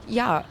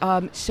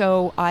 Yeah.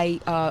 So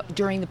I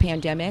during the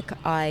pandemic,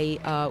 I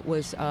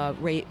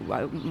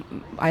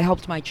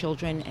helped my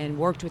children and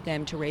worked with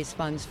them to raise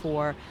funds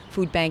for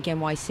Food Bank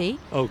NYC.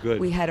 Oh,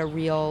 good. We had a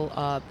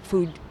real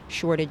food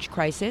shortage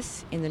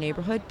crisis in the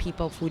neighborhood,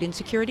 food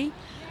insecurity.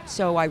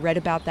 So I read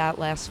about that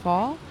last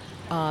fall.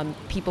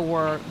 People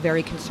were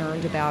very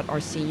concerned about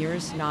our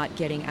seniors not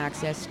getting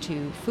access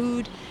to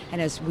food. And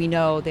as we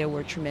know, there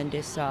were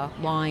tremendous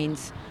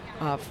lines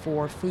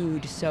for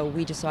food. So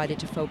we decided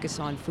to focus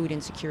on food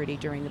insecurity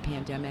during the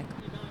pandemic.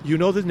 You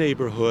know the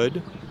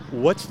neighborhood.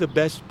 What's the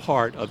best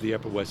part of the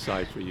Upper West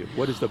Side for you?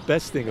 What is the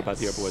best thing about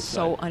the Upper West Side?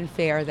 So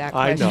unfair, that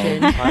I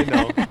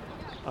question.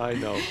 I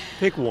know.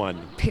 Pick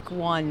one. Pick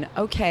one.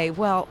 Okay,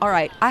 well, all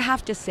right. I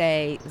have to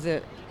say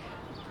the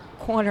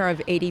corner of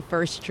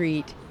 81st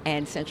Street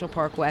and Central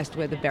Park West,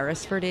 where the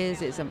Beresford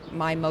is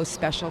my most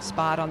special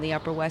spot on the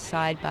Upper West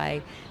Side,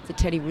 by the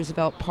Teddy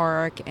Roosevelt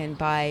Park and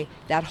by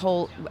that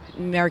whole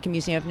American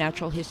Museum of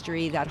Natural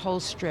History, that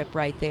whole strip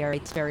right there.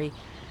 It's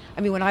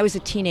when I was a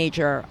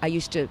teenager, I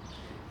used to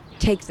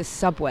take the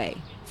subway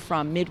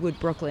from Midwood,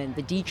 Brooklyn,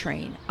 the D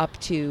train, up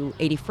to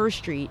 81st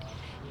Street,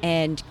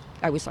 and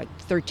I was like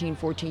 13,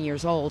 14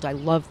 years old. I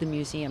loved the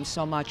museum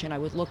so much, and I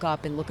would look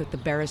up and look at the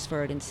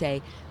Beresford and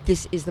say,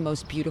 this is the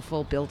most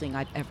beautiful building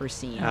I've ever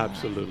seen.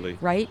 Absolutely.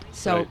 Right?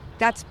 So Right.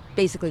 That's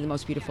basically the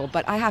most beautiful.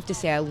 But I have to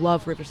say, I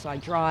love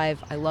Riverside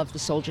Drive. I love the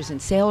Soldiers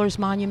and Sailors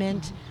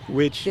Monument.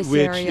 Which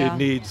area. It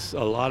needs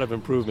a lot of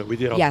improvement. We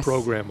did a Yes.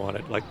 program on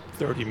it, like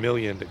 $30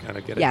 million to kind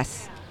of get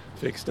Yes. it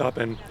fixed up.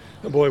 And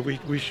boy,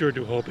 we sure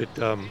do hope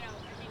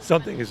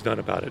something is done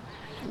about it.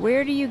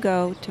 Where do you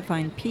go to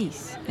find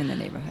peace in the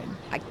neighborhood?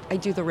 I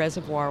do the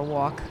reservoir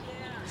walk.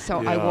 So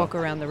I Yeah. walk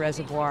around the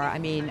reservoir. I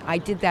mean, I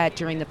did that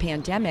during the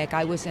pandemic.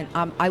 I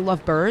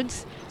love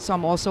birds, so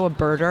I'm also a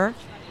birder.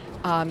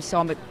 So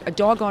I'm a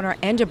dog owner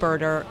and a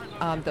birder.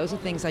 Those are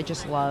things I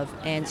just love.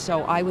 And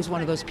so I was one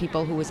of those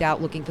people who was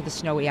out looking for the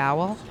snowy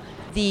owl.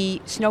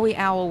 The snowy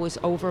owl was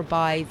over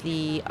by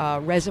the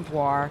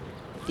reservoir,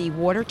 the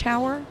water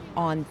tower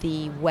on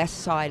the west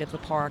side of the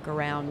park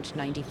around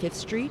 95th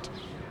Street,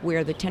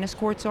 where the tennis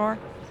courts are.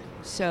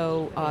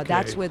 So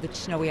that's where the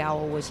snowy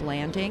owl was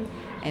landing.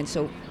 And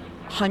so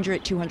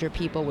 100, 200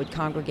 people would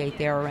congregate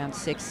there around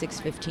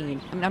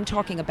 6:15. I mean, I'm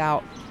talking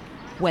about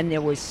when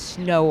there was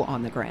snow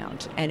on the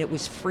ground and it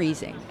was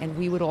freezing. And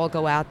we would all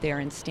go out there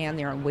and stand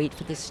there and wait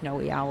for this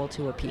snowy owl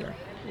to appear.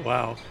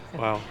 Wow.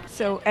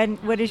 So, and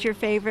what is your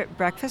favorite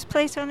breakfast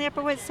place on the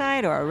Upper West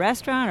Side, or a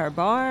restaurant or a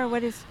bar?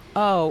 What is?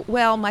 Oh,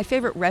 well, my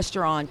favorite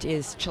restaurant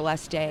is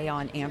Celeste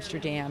on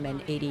Amsterdam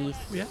and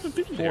 84th. We haven't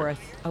been there.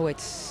 Oh,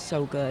 it's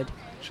so good.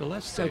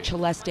 Celeste. So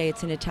Celeste,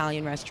 it's an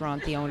Italian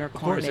restaurant. The owner,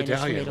 course, Carmen, is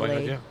from Italian. Why not,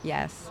 Italy. yeah.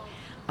 Yes.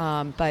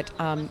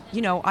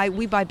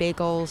 We buy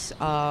bagels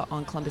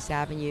on Columbus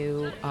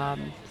Avenue.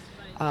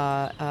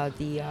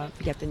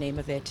 Forget the name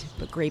of it,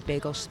 but great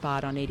bagel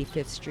spot on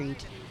 85th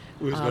Street.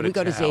 We go to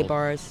Tal.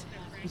 Zabar's.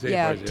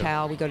 Yeah.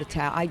 Tal. We go to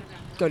Tal. I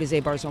go to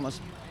Zabar's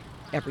almost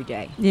every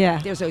day.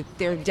 Yeah.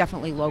 There are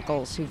definitely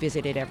locals who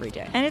visit it every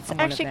day. And it's I'm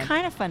one of actually them.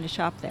 kind of fun to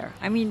shop there.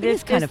 I mean, It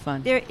is kind of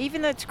fun.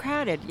 Even though it's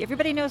crowded,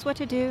 everybody knows what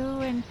to do,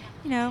 and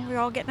we're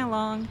all getting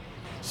along.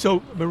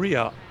 So,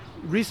 Maria,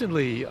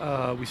 recently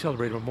we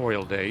celebrated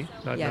Memorial Day,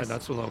 Yes.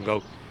 not so long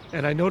ago,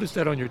 and I noticed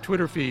that on your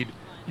Twitter feed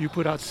you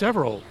put out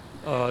several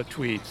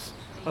tweets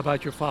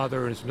about your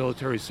father and his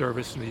military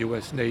service in the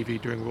U.S. Navy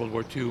during World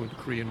War II and the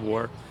Korean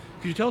War.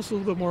 Could you tell us a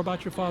little bit more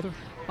about your father?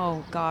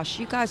 Oh, gosh,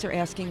 you guys are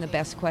asking the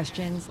best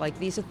questions. Like,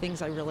 these are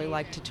things I really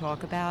like to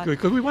talk about. Good,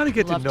 because we want to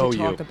get Love to know to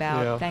you. talk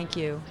about. Yeah. Thank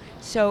you.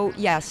 So,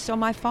 yes, so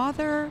my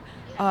father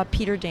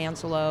Peter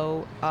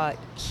D'Angelo.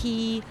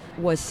 He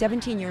was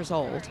 17 years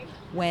old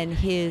when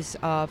his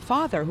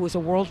father, who was a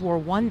World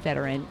War I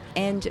veteran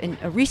and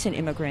a recent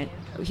immigrant,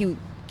 he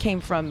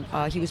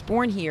was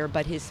born here,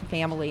 but his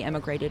family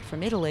emigrated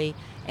from Italy,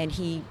 and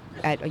he,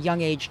 at a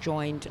young age,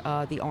 joined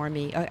the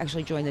Army,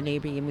 actually joined the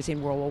Navy and was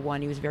in World War I.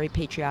 He was very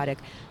patriotic.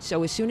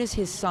 So as soon as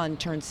his son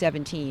turned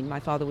 17,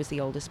 my father was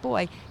the oldest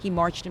boy, he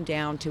marched him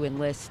down to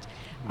enlist,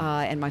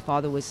 and my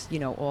father was,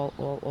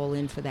 all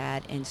in for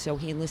that. And so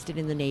he enlisted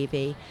in the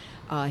Navy.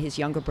 His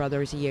younger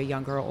brother is a year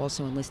younger,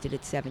 also enlisted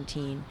at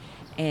 17.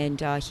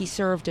 And he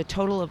served a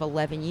total of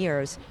 11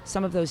 years.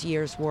 Some of those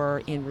years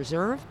were in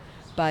reserve,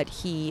 but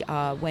he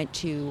went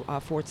to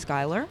Fort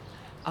Schuyler,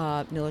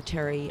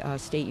 military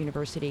state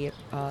university,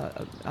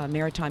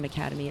 maritime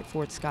academy at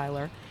Fort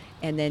Schuyler,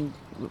 and then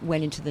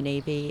went into the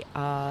Navy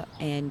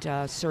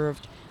and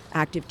served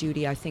active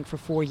duty, I think, for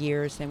 4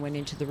 years, then went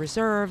into the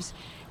reserves.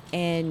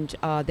 And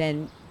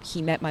then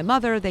he met my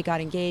mother, they got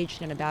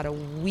engaged, and about a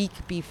week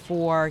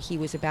before he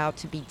was about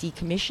to be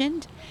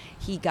decommissioned,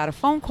 he got a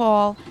phone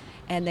call,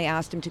 and they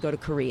asked him to go to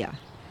Korea.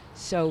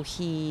 So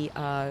he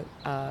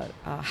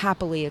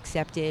happily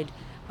accepted,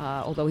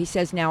 although he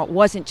says now it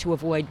wasn't to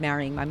avoid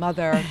marrying my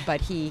mother,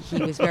 but he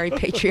was very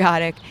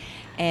patriotic.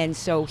 And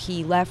so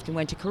he left and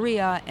went to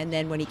Korea, and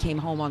then when he came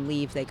home on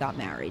leave, they got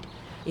married.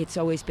 It's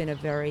always been a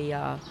very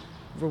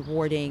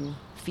rewarding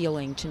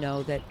feeling to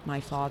know that my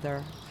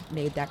father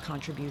made that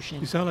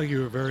contribution. You sound like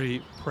you were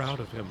very proud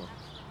of him.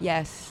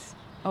 Yes.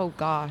 Oh,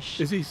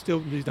 gosh. Is he still?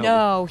 He's not.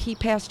 No, he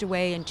passed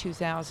away in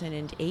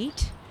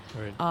 2008.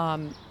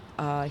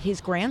 Right. His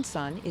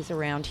grandson is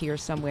around here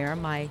somewhere,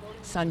 my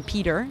son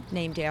Peter,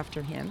 named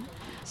after him.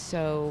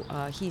 So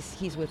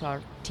he's with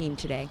our team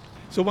today.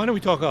 So why don't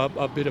we talk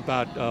a bit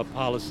about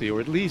policy, or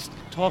at least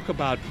talk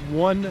about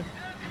one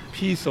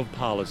piece of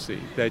policy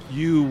that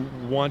you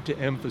want to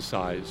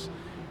emphasize,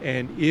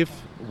 and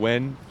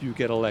when you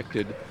get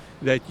elected,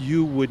 that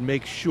you would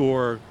make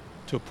sure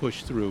to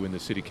push through in the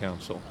City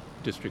Council,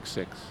 District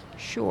 6?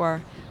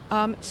 Sure.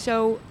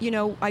 So,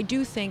 I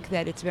do think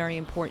that it's very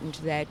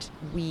important that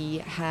we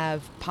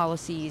have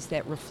policies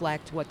that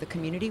reflect what the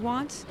community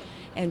wants.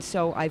 And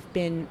so I've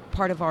been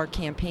part of our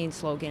campaign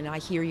slogan, I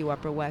Hear You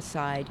Upper West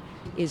Side,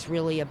 is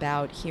really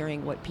about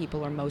hearing what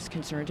people are most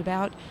concerned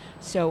about.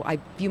 So I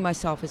view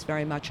myself as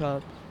very much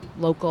a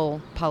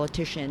local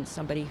politician,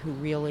 somebody who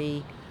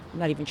really, I'm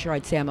not even sure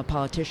I'd say I'm a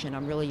politician,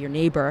 I'm really your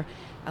neighbor,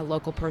 a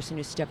local person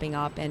who's stepping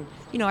up. And,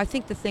 I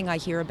think the thing I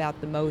hear about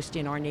the most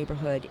in our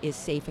neighborhood is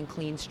safe and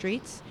clean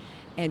streets.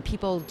 And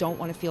people don't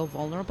want to feel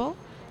vulnerable.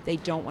 They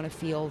don't want to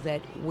feel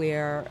that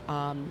we're,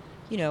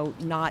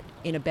 not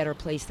in a better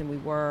place than we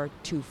were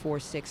 2, 4,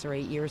 6, or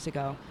 8 years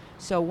ago.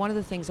 So one of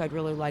the things I'd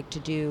really like to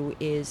do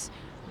is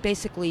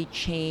basically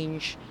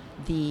change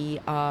the,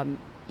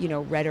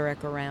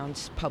 rhetoric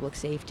around public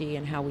safety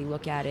and how we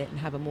look at it, and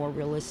have a more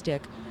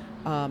realistic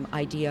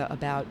idea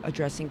about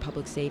addressing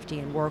public safety,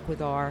 and work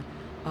with our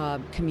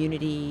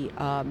community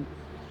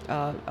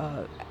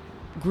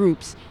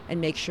groups and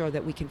make sure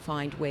that we can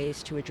find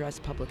ways to address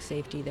public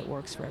safety that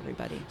works for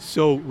everybody.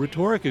 So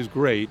rhetoric is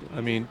great,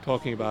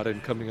 talking about it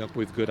and coming up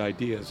with good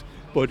ideas,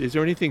 but is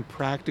there anything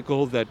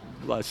practical,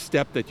 a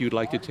step that you'd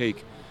like to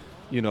take,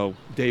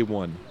 day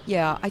one?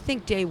 Yeah, I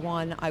think day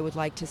one I would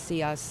like to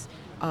see us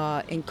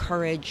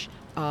encourage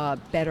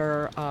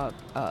better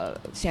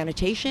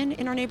sanitation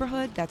in our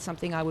neighborhood. That's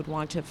something I would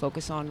want to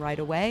focus on right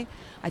away.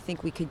 I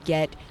think we could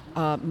get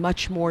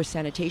much more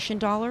sanitation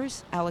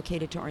dollars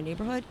allocated to our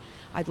neighborhood.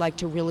 I'd like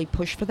to really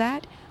push for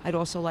that. I'd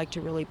also like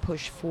to really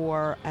push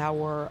for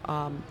our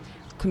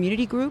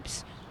community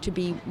groups to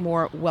be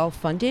more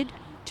well-funded,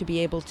 to be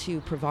able to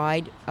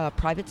provide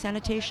private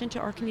sanitation to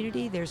our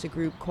community. There's a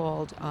group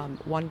called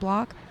One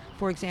Block,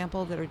 for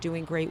example, that are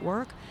doing great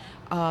work.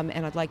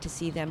 And I'd like to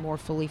see them more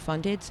fully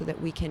funded so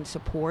that we can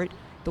support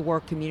the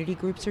work community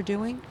groups are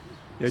doing.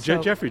 Yeah,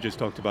 So- Jeffrey just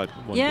talked about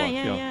One Block.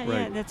 Yeah.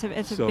 Right. That's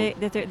a So- big.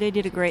 They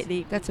did a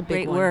great. That's a big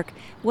great one. work.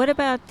 What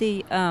about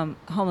the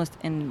homeless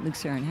in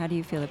Lucerne? How do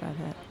you feel about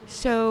that?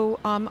 So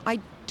I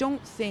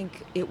don't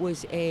think it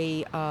was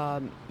a,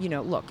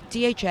 look,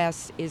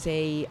 DHS is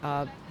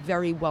a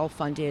very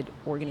well-funded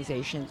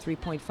organization,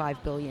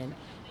 $3.5 billion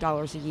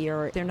a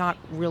year. They're not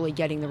really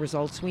getting the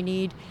results we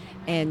need.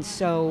 And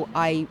so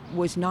I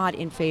was not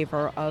in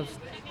favor of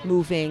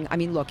moving.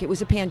 Look, it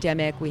was a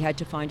pandemic. We had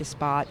to find a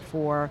spot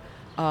for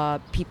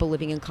people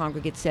living in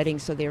congregate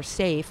settings so they're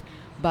safe.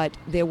 But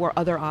there were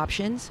other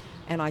options,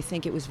 and I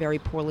think it was very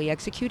poorly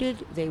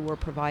executed. They were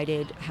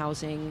provided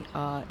housing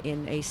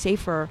in a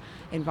safer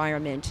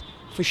environment,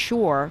 for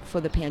sure,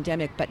 for the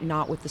pandemic, but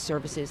not with the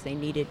services they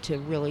needed to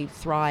really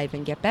thrive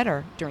and get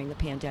better during the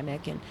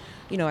pandemic. And,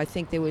 I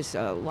think there was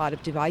a lot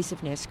of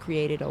divisiveness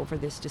created over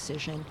this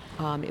decision.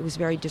 It was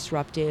very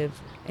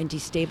disruptive and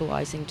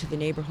destabilizing to the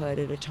neighborhood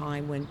at a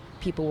time when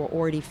people were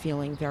already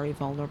feeling very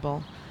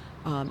vulnerable.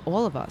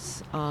 All of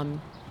us.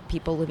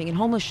 People living in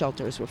homeless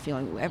shelters were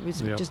feeling, it was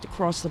just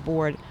across the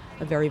board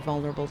a very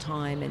vulnerable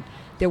time. And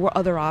there were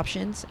other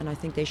options, and I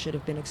think they should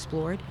have been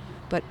explored.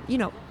 But,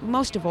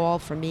 most of all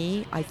for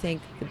me, I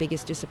think the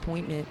biggest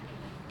disappointment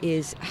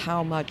is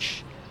how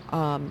much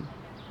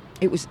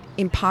it was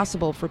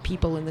impossible for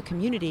people in the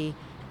community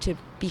to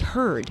be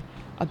heard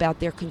about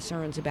their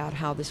concerns about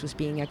how this was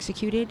being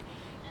executed.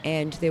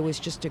 And there was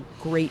just a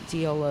great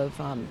deal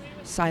of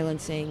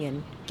silencing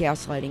and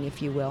gaslighting,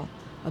 if you will,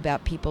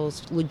 about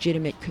people's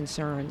legitimate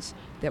concerns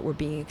that were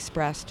being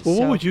expressed. Well,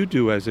 what would you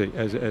do as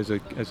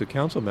a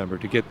council member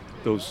to get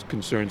those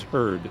concerns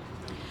heard?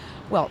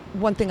 Well,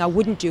 one thing I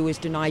wouldn't do is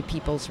deny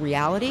people's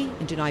reality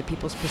and deny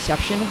people's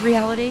perception of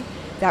reality.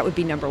 That would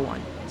be number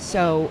one.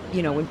 So,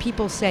 when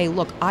people say,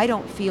 look, I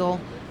don't feel,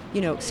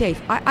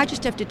 safe, I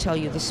just have to tell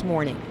you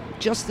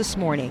just this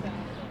morning,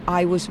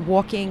 I was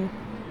walking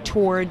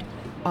toward,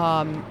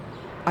 down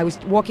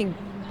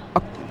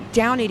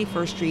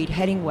 81st Street,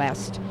 heading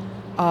west,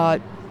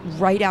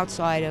 right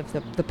outside of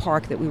the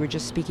park that we were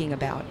just speaking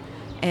about.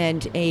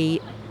 And a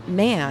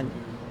man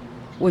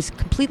was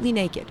completely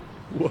naked.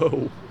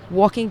 Whoa.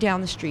 Walking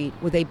down the street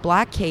with a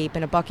black cape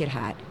and a bucket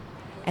hat.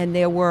 And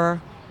there were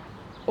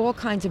all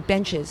kinds of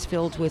benches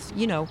filled with,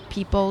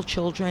 people,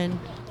 children.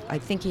 I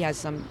think he has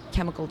some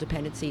chemical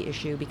dependency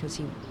issue because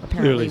he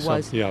apparently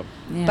was. Yeah.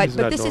 But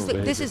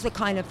this is the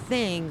kind of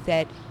thing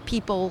that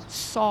people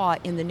saw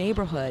in the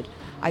neighborhood.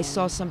 I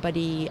saw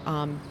somebody,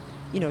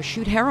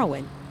 shoot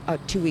heroin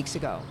 2 weeks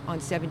ago on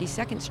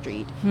 72nd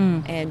Street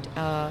and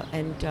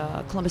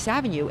Columbus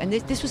Avenue, and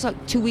this was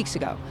 2 weeks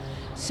ago.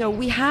 So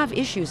we have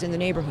issues in the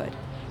neighborhood.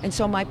 And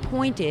so my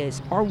point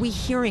is, are we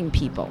hearing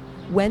people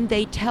when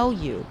they tell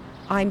you,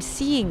 I'm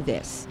seeing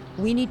this,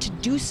 we need to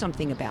do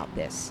something about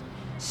this?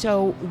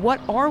 So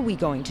what are we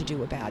going to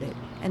do about it?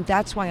 And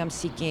that's why I'm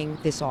seeking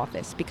this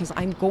office, because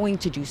I'm going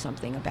to do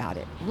something about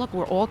it. Look,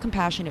 we're all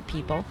compassionate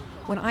people.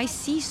 When I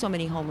see so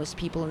many homeless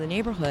people in the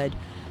neighborhood,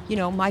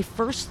 my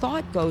first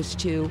thought goes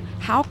to,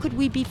 how could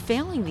we be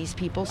failing these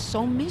people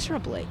so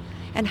miserably?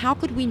 And how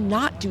could we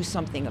not do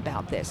something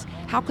about this?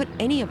 How could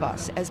any of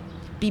us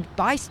be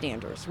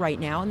bystanders right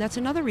now? And that's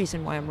another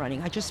reason why I'm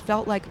running. I just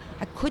felt like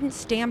I couldn't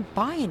stand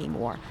by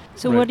anymore.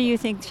 So what do you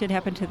think should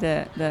happen to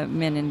the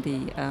men in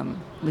the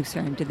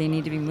Lucerne? Do they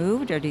need to be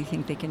moved, or do you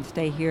think they can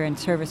stay here and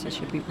services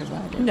should be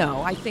provided?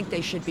 No, I think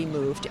they should be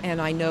moved.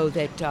 And I know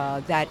that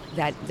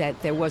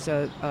that there was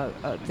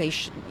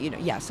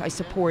yes, I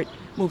support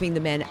moving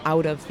the men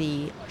out of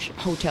the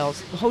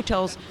hotels. The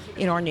hotels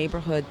in our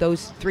neighborhood,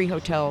 those 3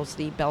 hotels,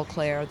 the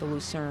Belclair, the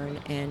Lucerne,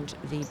 and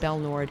the Belle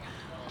Nord,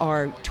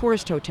 are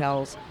tourist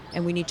hotels,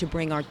 and we need to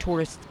bring our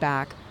tourists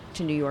back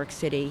to New York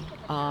City,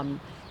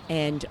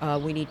 and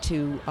we need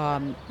to,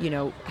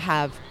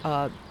 have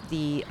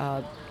the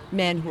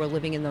men who are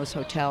living in those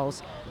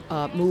hotels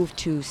move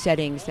to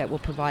settings that will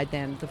provide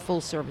them the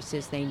full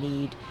services they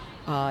need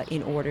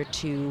in order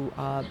to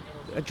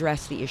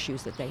address the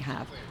issues that they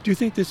have. Do you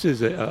think this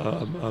is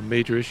a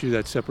major issue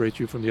that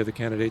separates you from the other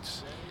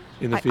candidates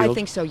in the field? I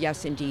think so,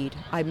 yes, indeed.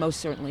 I most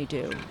certainly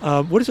do.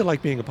 What is it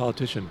like being a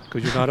politician?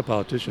 Because you're not a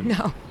politician.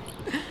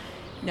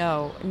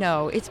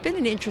 No. It's been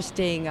an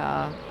interesting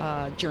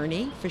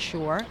journey, for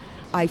sure.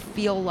 I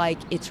feel like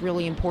it's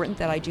really important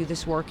that I do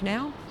this work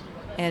now,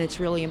 and it's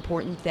really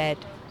important that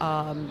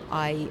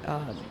I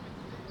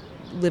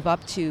live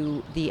up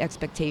to the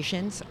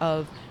expectations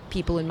of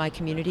people in my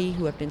community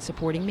who have been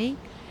supporting me.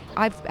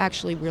 I've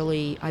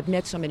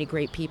met so many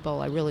great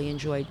people. I really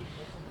enjoyed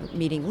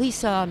meeting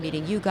Lisa,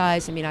 meeting you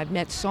guys. I mean, I've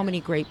met so many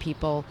great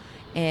people,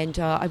 and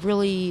I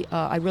really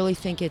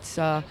think it's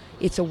a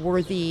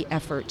worthy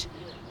effort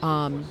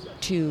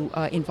to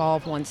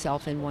involve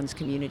oneself in one's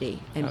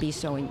community and be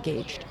so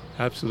engaged.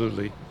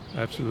 Absolutely.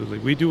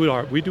 We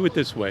do it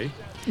this way,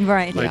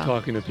 right? By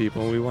talking to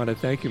people. And we want to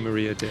thank you,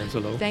 Maria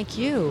D'Angelo. Thank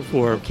you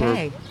for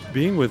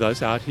being with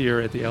us out here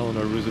at the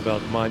Eleanor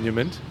Roosevelt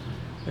Monument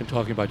and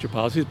talking about your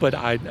policies. But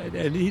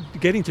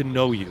getting to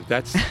know you,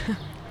 that's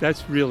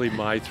really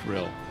my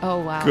thrill. Oh,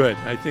 wow. Good.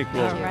 I think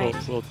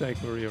we'll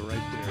thank Maria right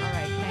there. All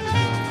right. Thank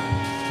you.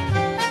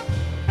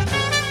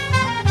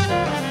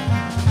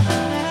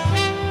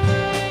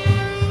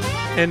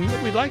 And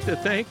we'd like to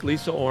thank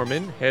Lisa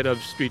Orman, head of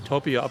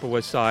Streetopia Upper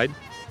West Side,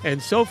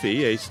 and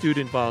Sophie, a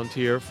student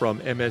volunteer from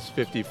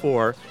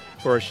MS54,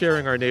 for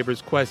sharing our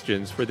neighbors'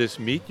 questions for this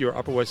Meet Your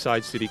Upper West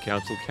Side City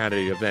Council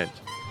candidate event.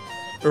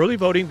 Early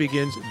voting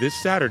begins this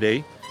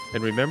Saturday,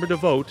 and remember to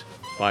vote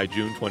by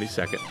June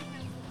 22nd.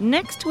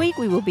 Next week,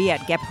 we will be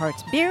at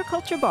Gephardt's Beer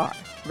Culture Bar,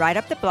 right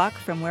up the block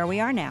from where we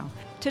are now,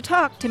 to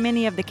talk to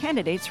many of the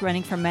candidates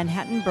running for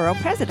Manhattan Borough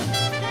President.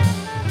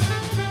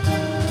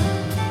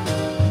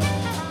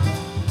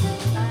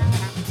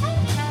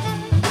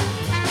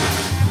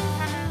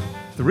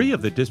 Three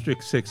of the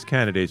District 6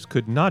 candidates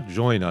could not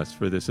join us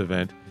for this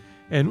event,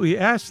 and we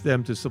asked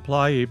them to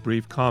supply a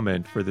brief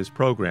comment for this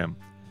program.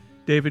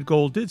 David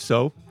Gold did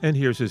so, and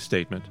here's his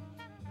statement.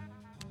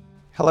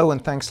 Hello,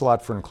 and thanks a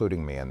lot for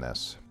including me in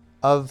this.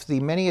 Of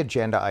the many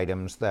agenda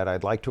items that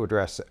I'd like to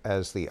address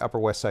as the Upper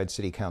West Side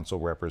City Council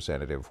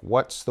representative,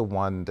 what's the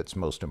one that's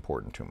most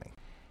important to me?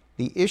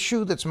 The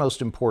issue that's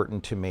most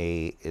important to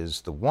me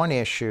is the one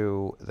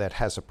issue that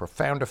has a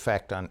profound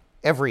effect on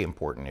every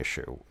important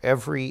issue,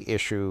 every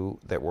issue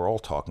that we're all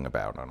talking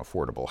about on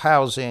affordable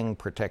housing,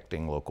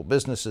 protecting local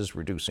businesses,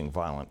 reducing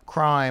violent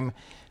crime,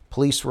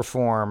 police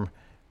reform,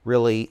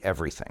 really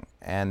everything.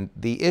 And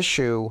the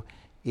issue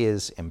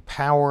is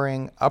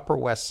empowering Upper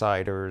West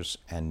Siders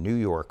and New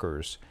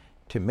Yorkers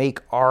to make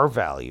our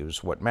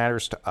values, what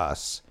matters to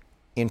us,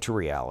 into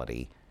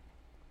reality.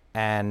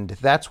 And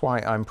that's why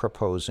I'm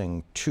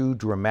proposing 2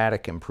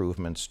 dramatic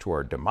improvements to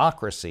our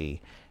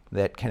democracy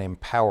that can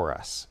empower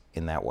us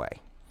in that way.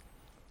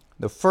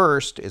 The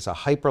first is a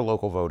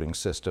hyperlocal voting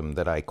system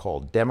that I call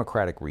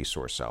democratic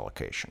resource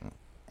allocation.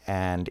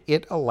 And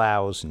it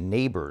allows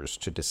neighbors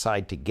to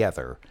decide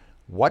together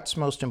what's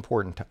most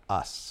important to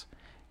us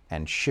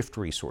and shift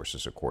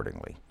resources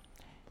accordingly.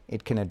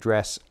 It can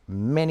address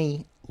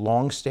many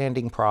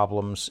long-standing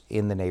problems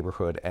in the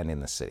neighborhood and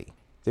in the city.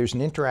 There's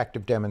an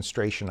interactive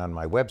demonstration on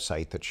my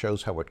website that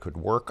shows how it could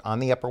work on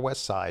the Upper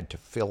West Side to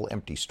fill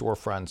empty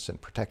storefronts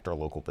and protect our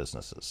local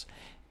businesses.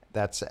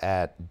 That's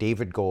at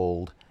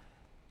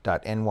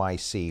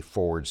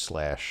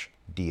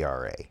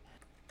davidgold.nyc/DRA.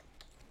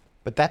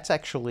 But that's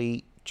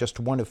actually just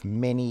one of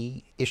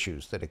many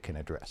issues that it can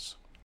address.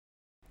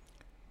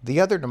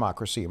 The other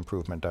democracy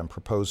improvement I'm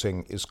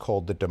proposing is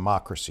called the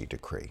Democracy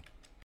Decree.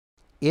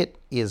 It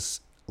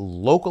is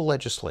local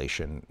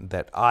legislation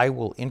that I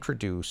will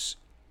introduce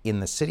in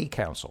the City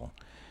Council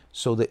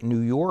so that New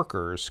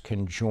Yorkers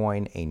can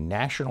join a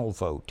national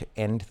vote to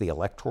end the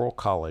Electoral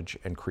College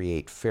and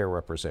create fair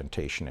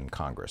representation in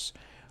Congress.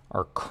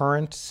 Our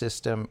current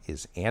system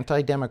is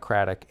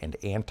anti-democratic and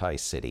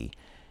anti-city.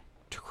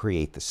 To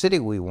create the city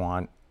we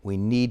want, we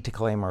need to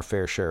claim our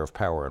fair share of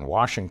power in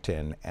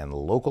Washington, and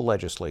local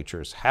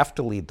legislatures have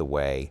to lead the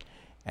way,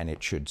 and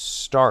it should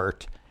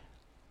start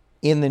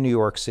in the New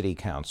York City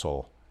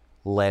Council,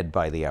 led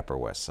by the Upper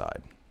West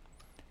Side.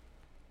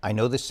 I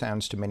know this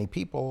sounds to many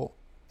people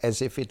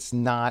as if it's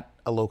not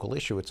a local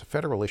issue, it's a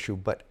federal issue,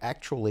 but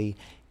actually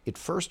it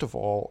first of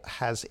all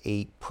has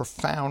a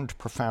profound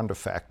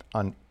effect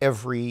on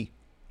every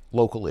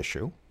local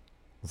issue,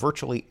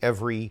 virtually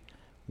every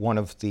one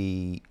of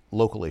the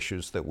local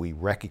issues that we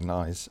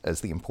recognize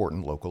as the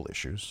important local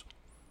issues.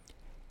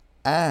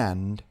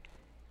 And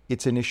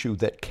it's an issue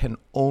that can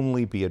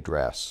only be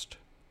addressed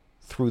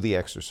through the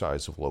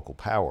exercise of local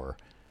power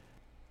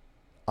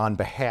on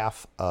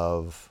behalf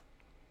of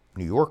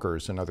New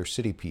Yorkers and other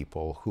city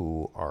people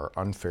who are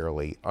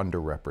unfairly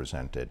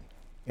underrepresented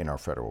in our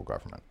federal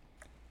government.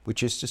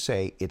 Which is to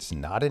say, it's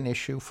not an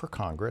issue for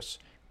Congress,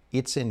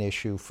 it's an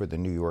issue for the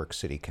New York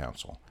City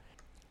Council.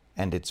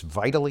 And it's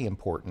vitally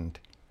important,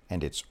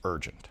 and it's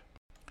urgent.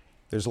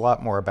 There's a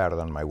lot more about it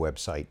on my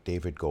website,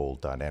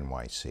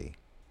 davidgold.nyc.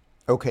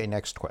 Okay,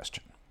 next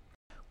question.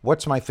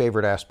 What's my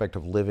favorite aspect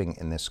of living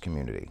in this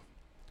community?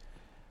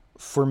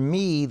 For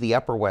me, the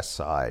Upper West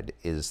Side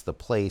is the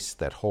place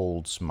that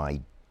holds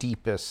my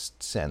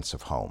deepest sense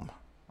of home.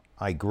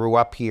 I grew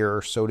up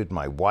here, so did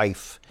my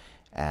wife,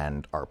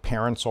 and our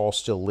parents all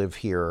still live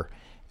here,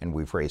 and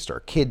we've raised our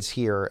kids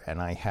here,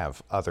 and I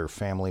have other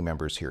family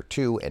members here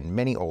too, and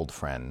many old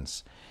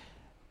friends.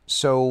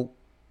 So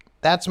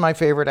that's my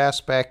favorite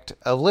aspect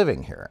of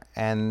living here.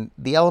 And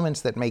the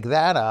elements that make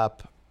that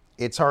up,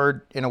 it's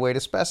hard in a way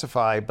to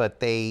specify, but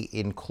they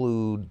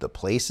include the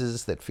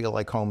places that feel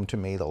like home to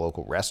me, the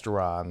local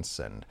restaurants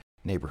and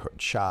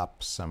neighborhood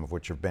shops, some of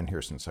which have been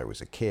here since I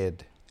was a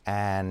kid,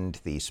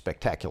 and the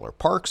spectacular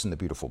parks and the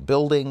beautiful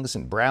buildings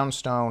and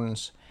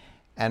brownstones,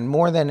 and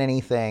more than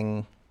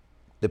anything,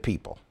 the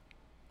people.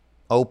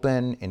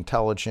 Open,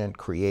 intelligent,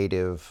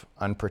 creative,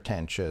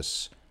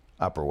 unpretentious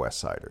Upper West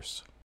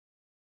Siders.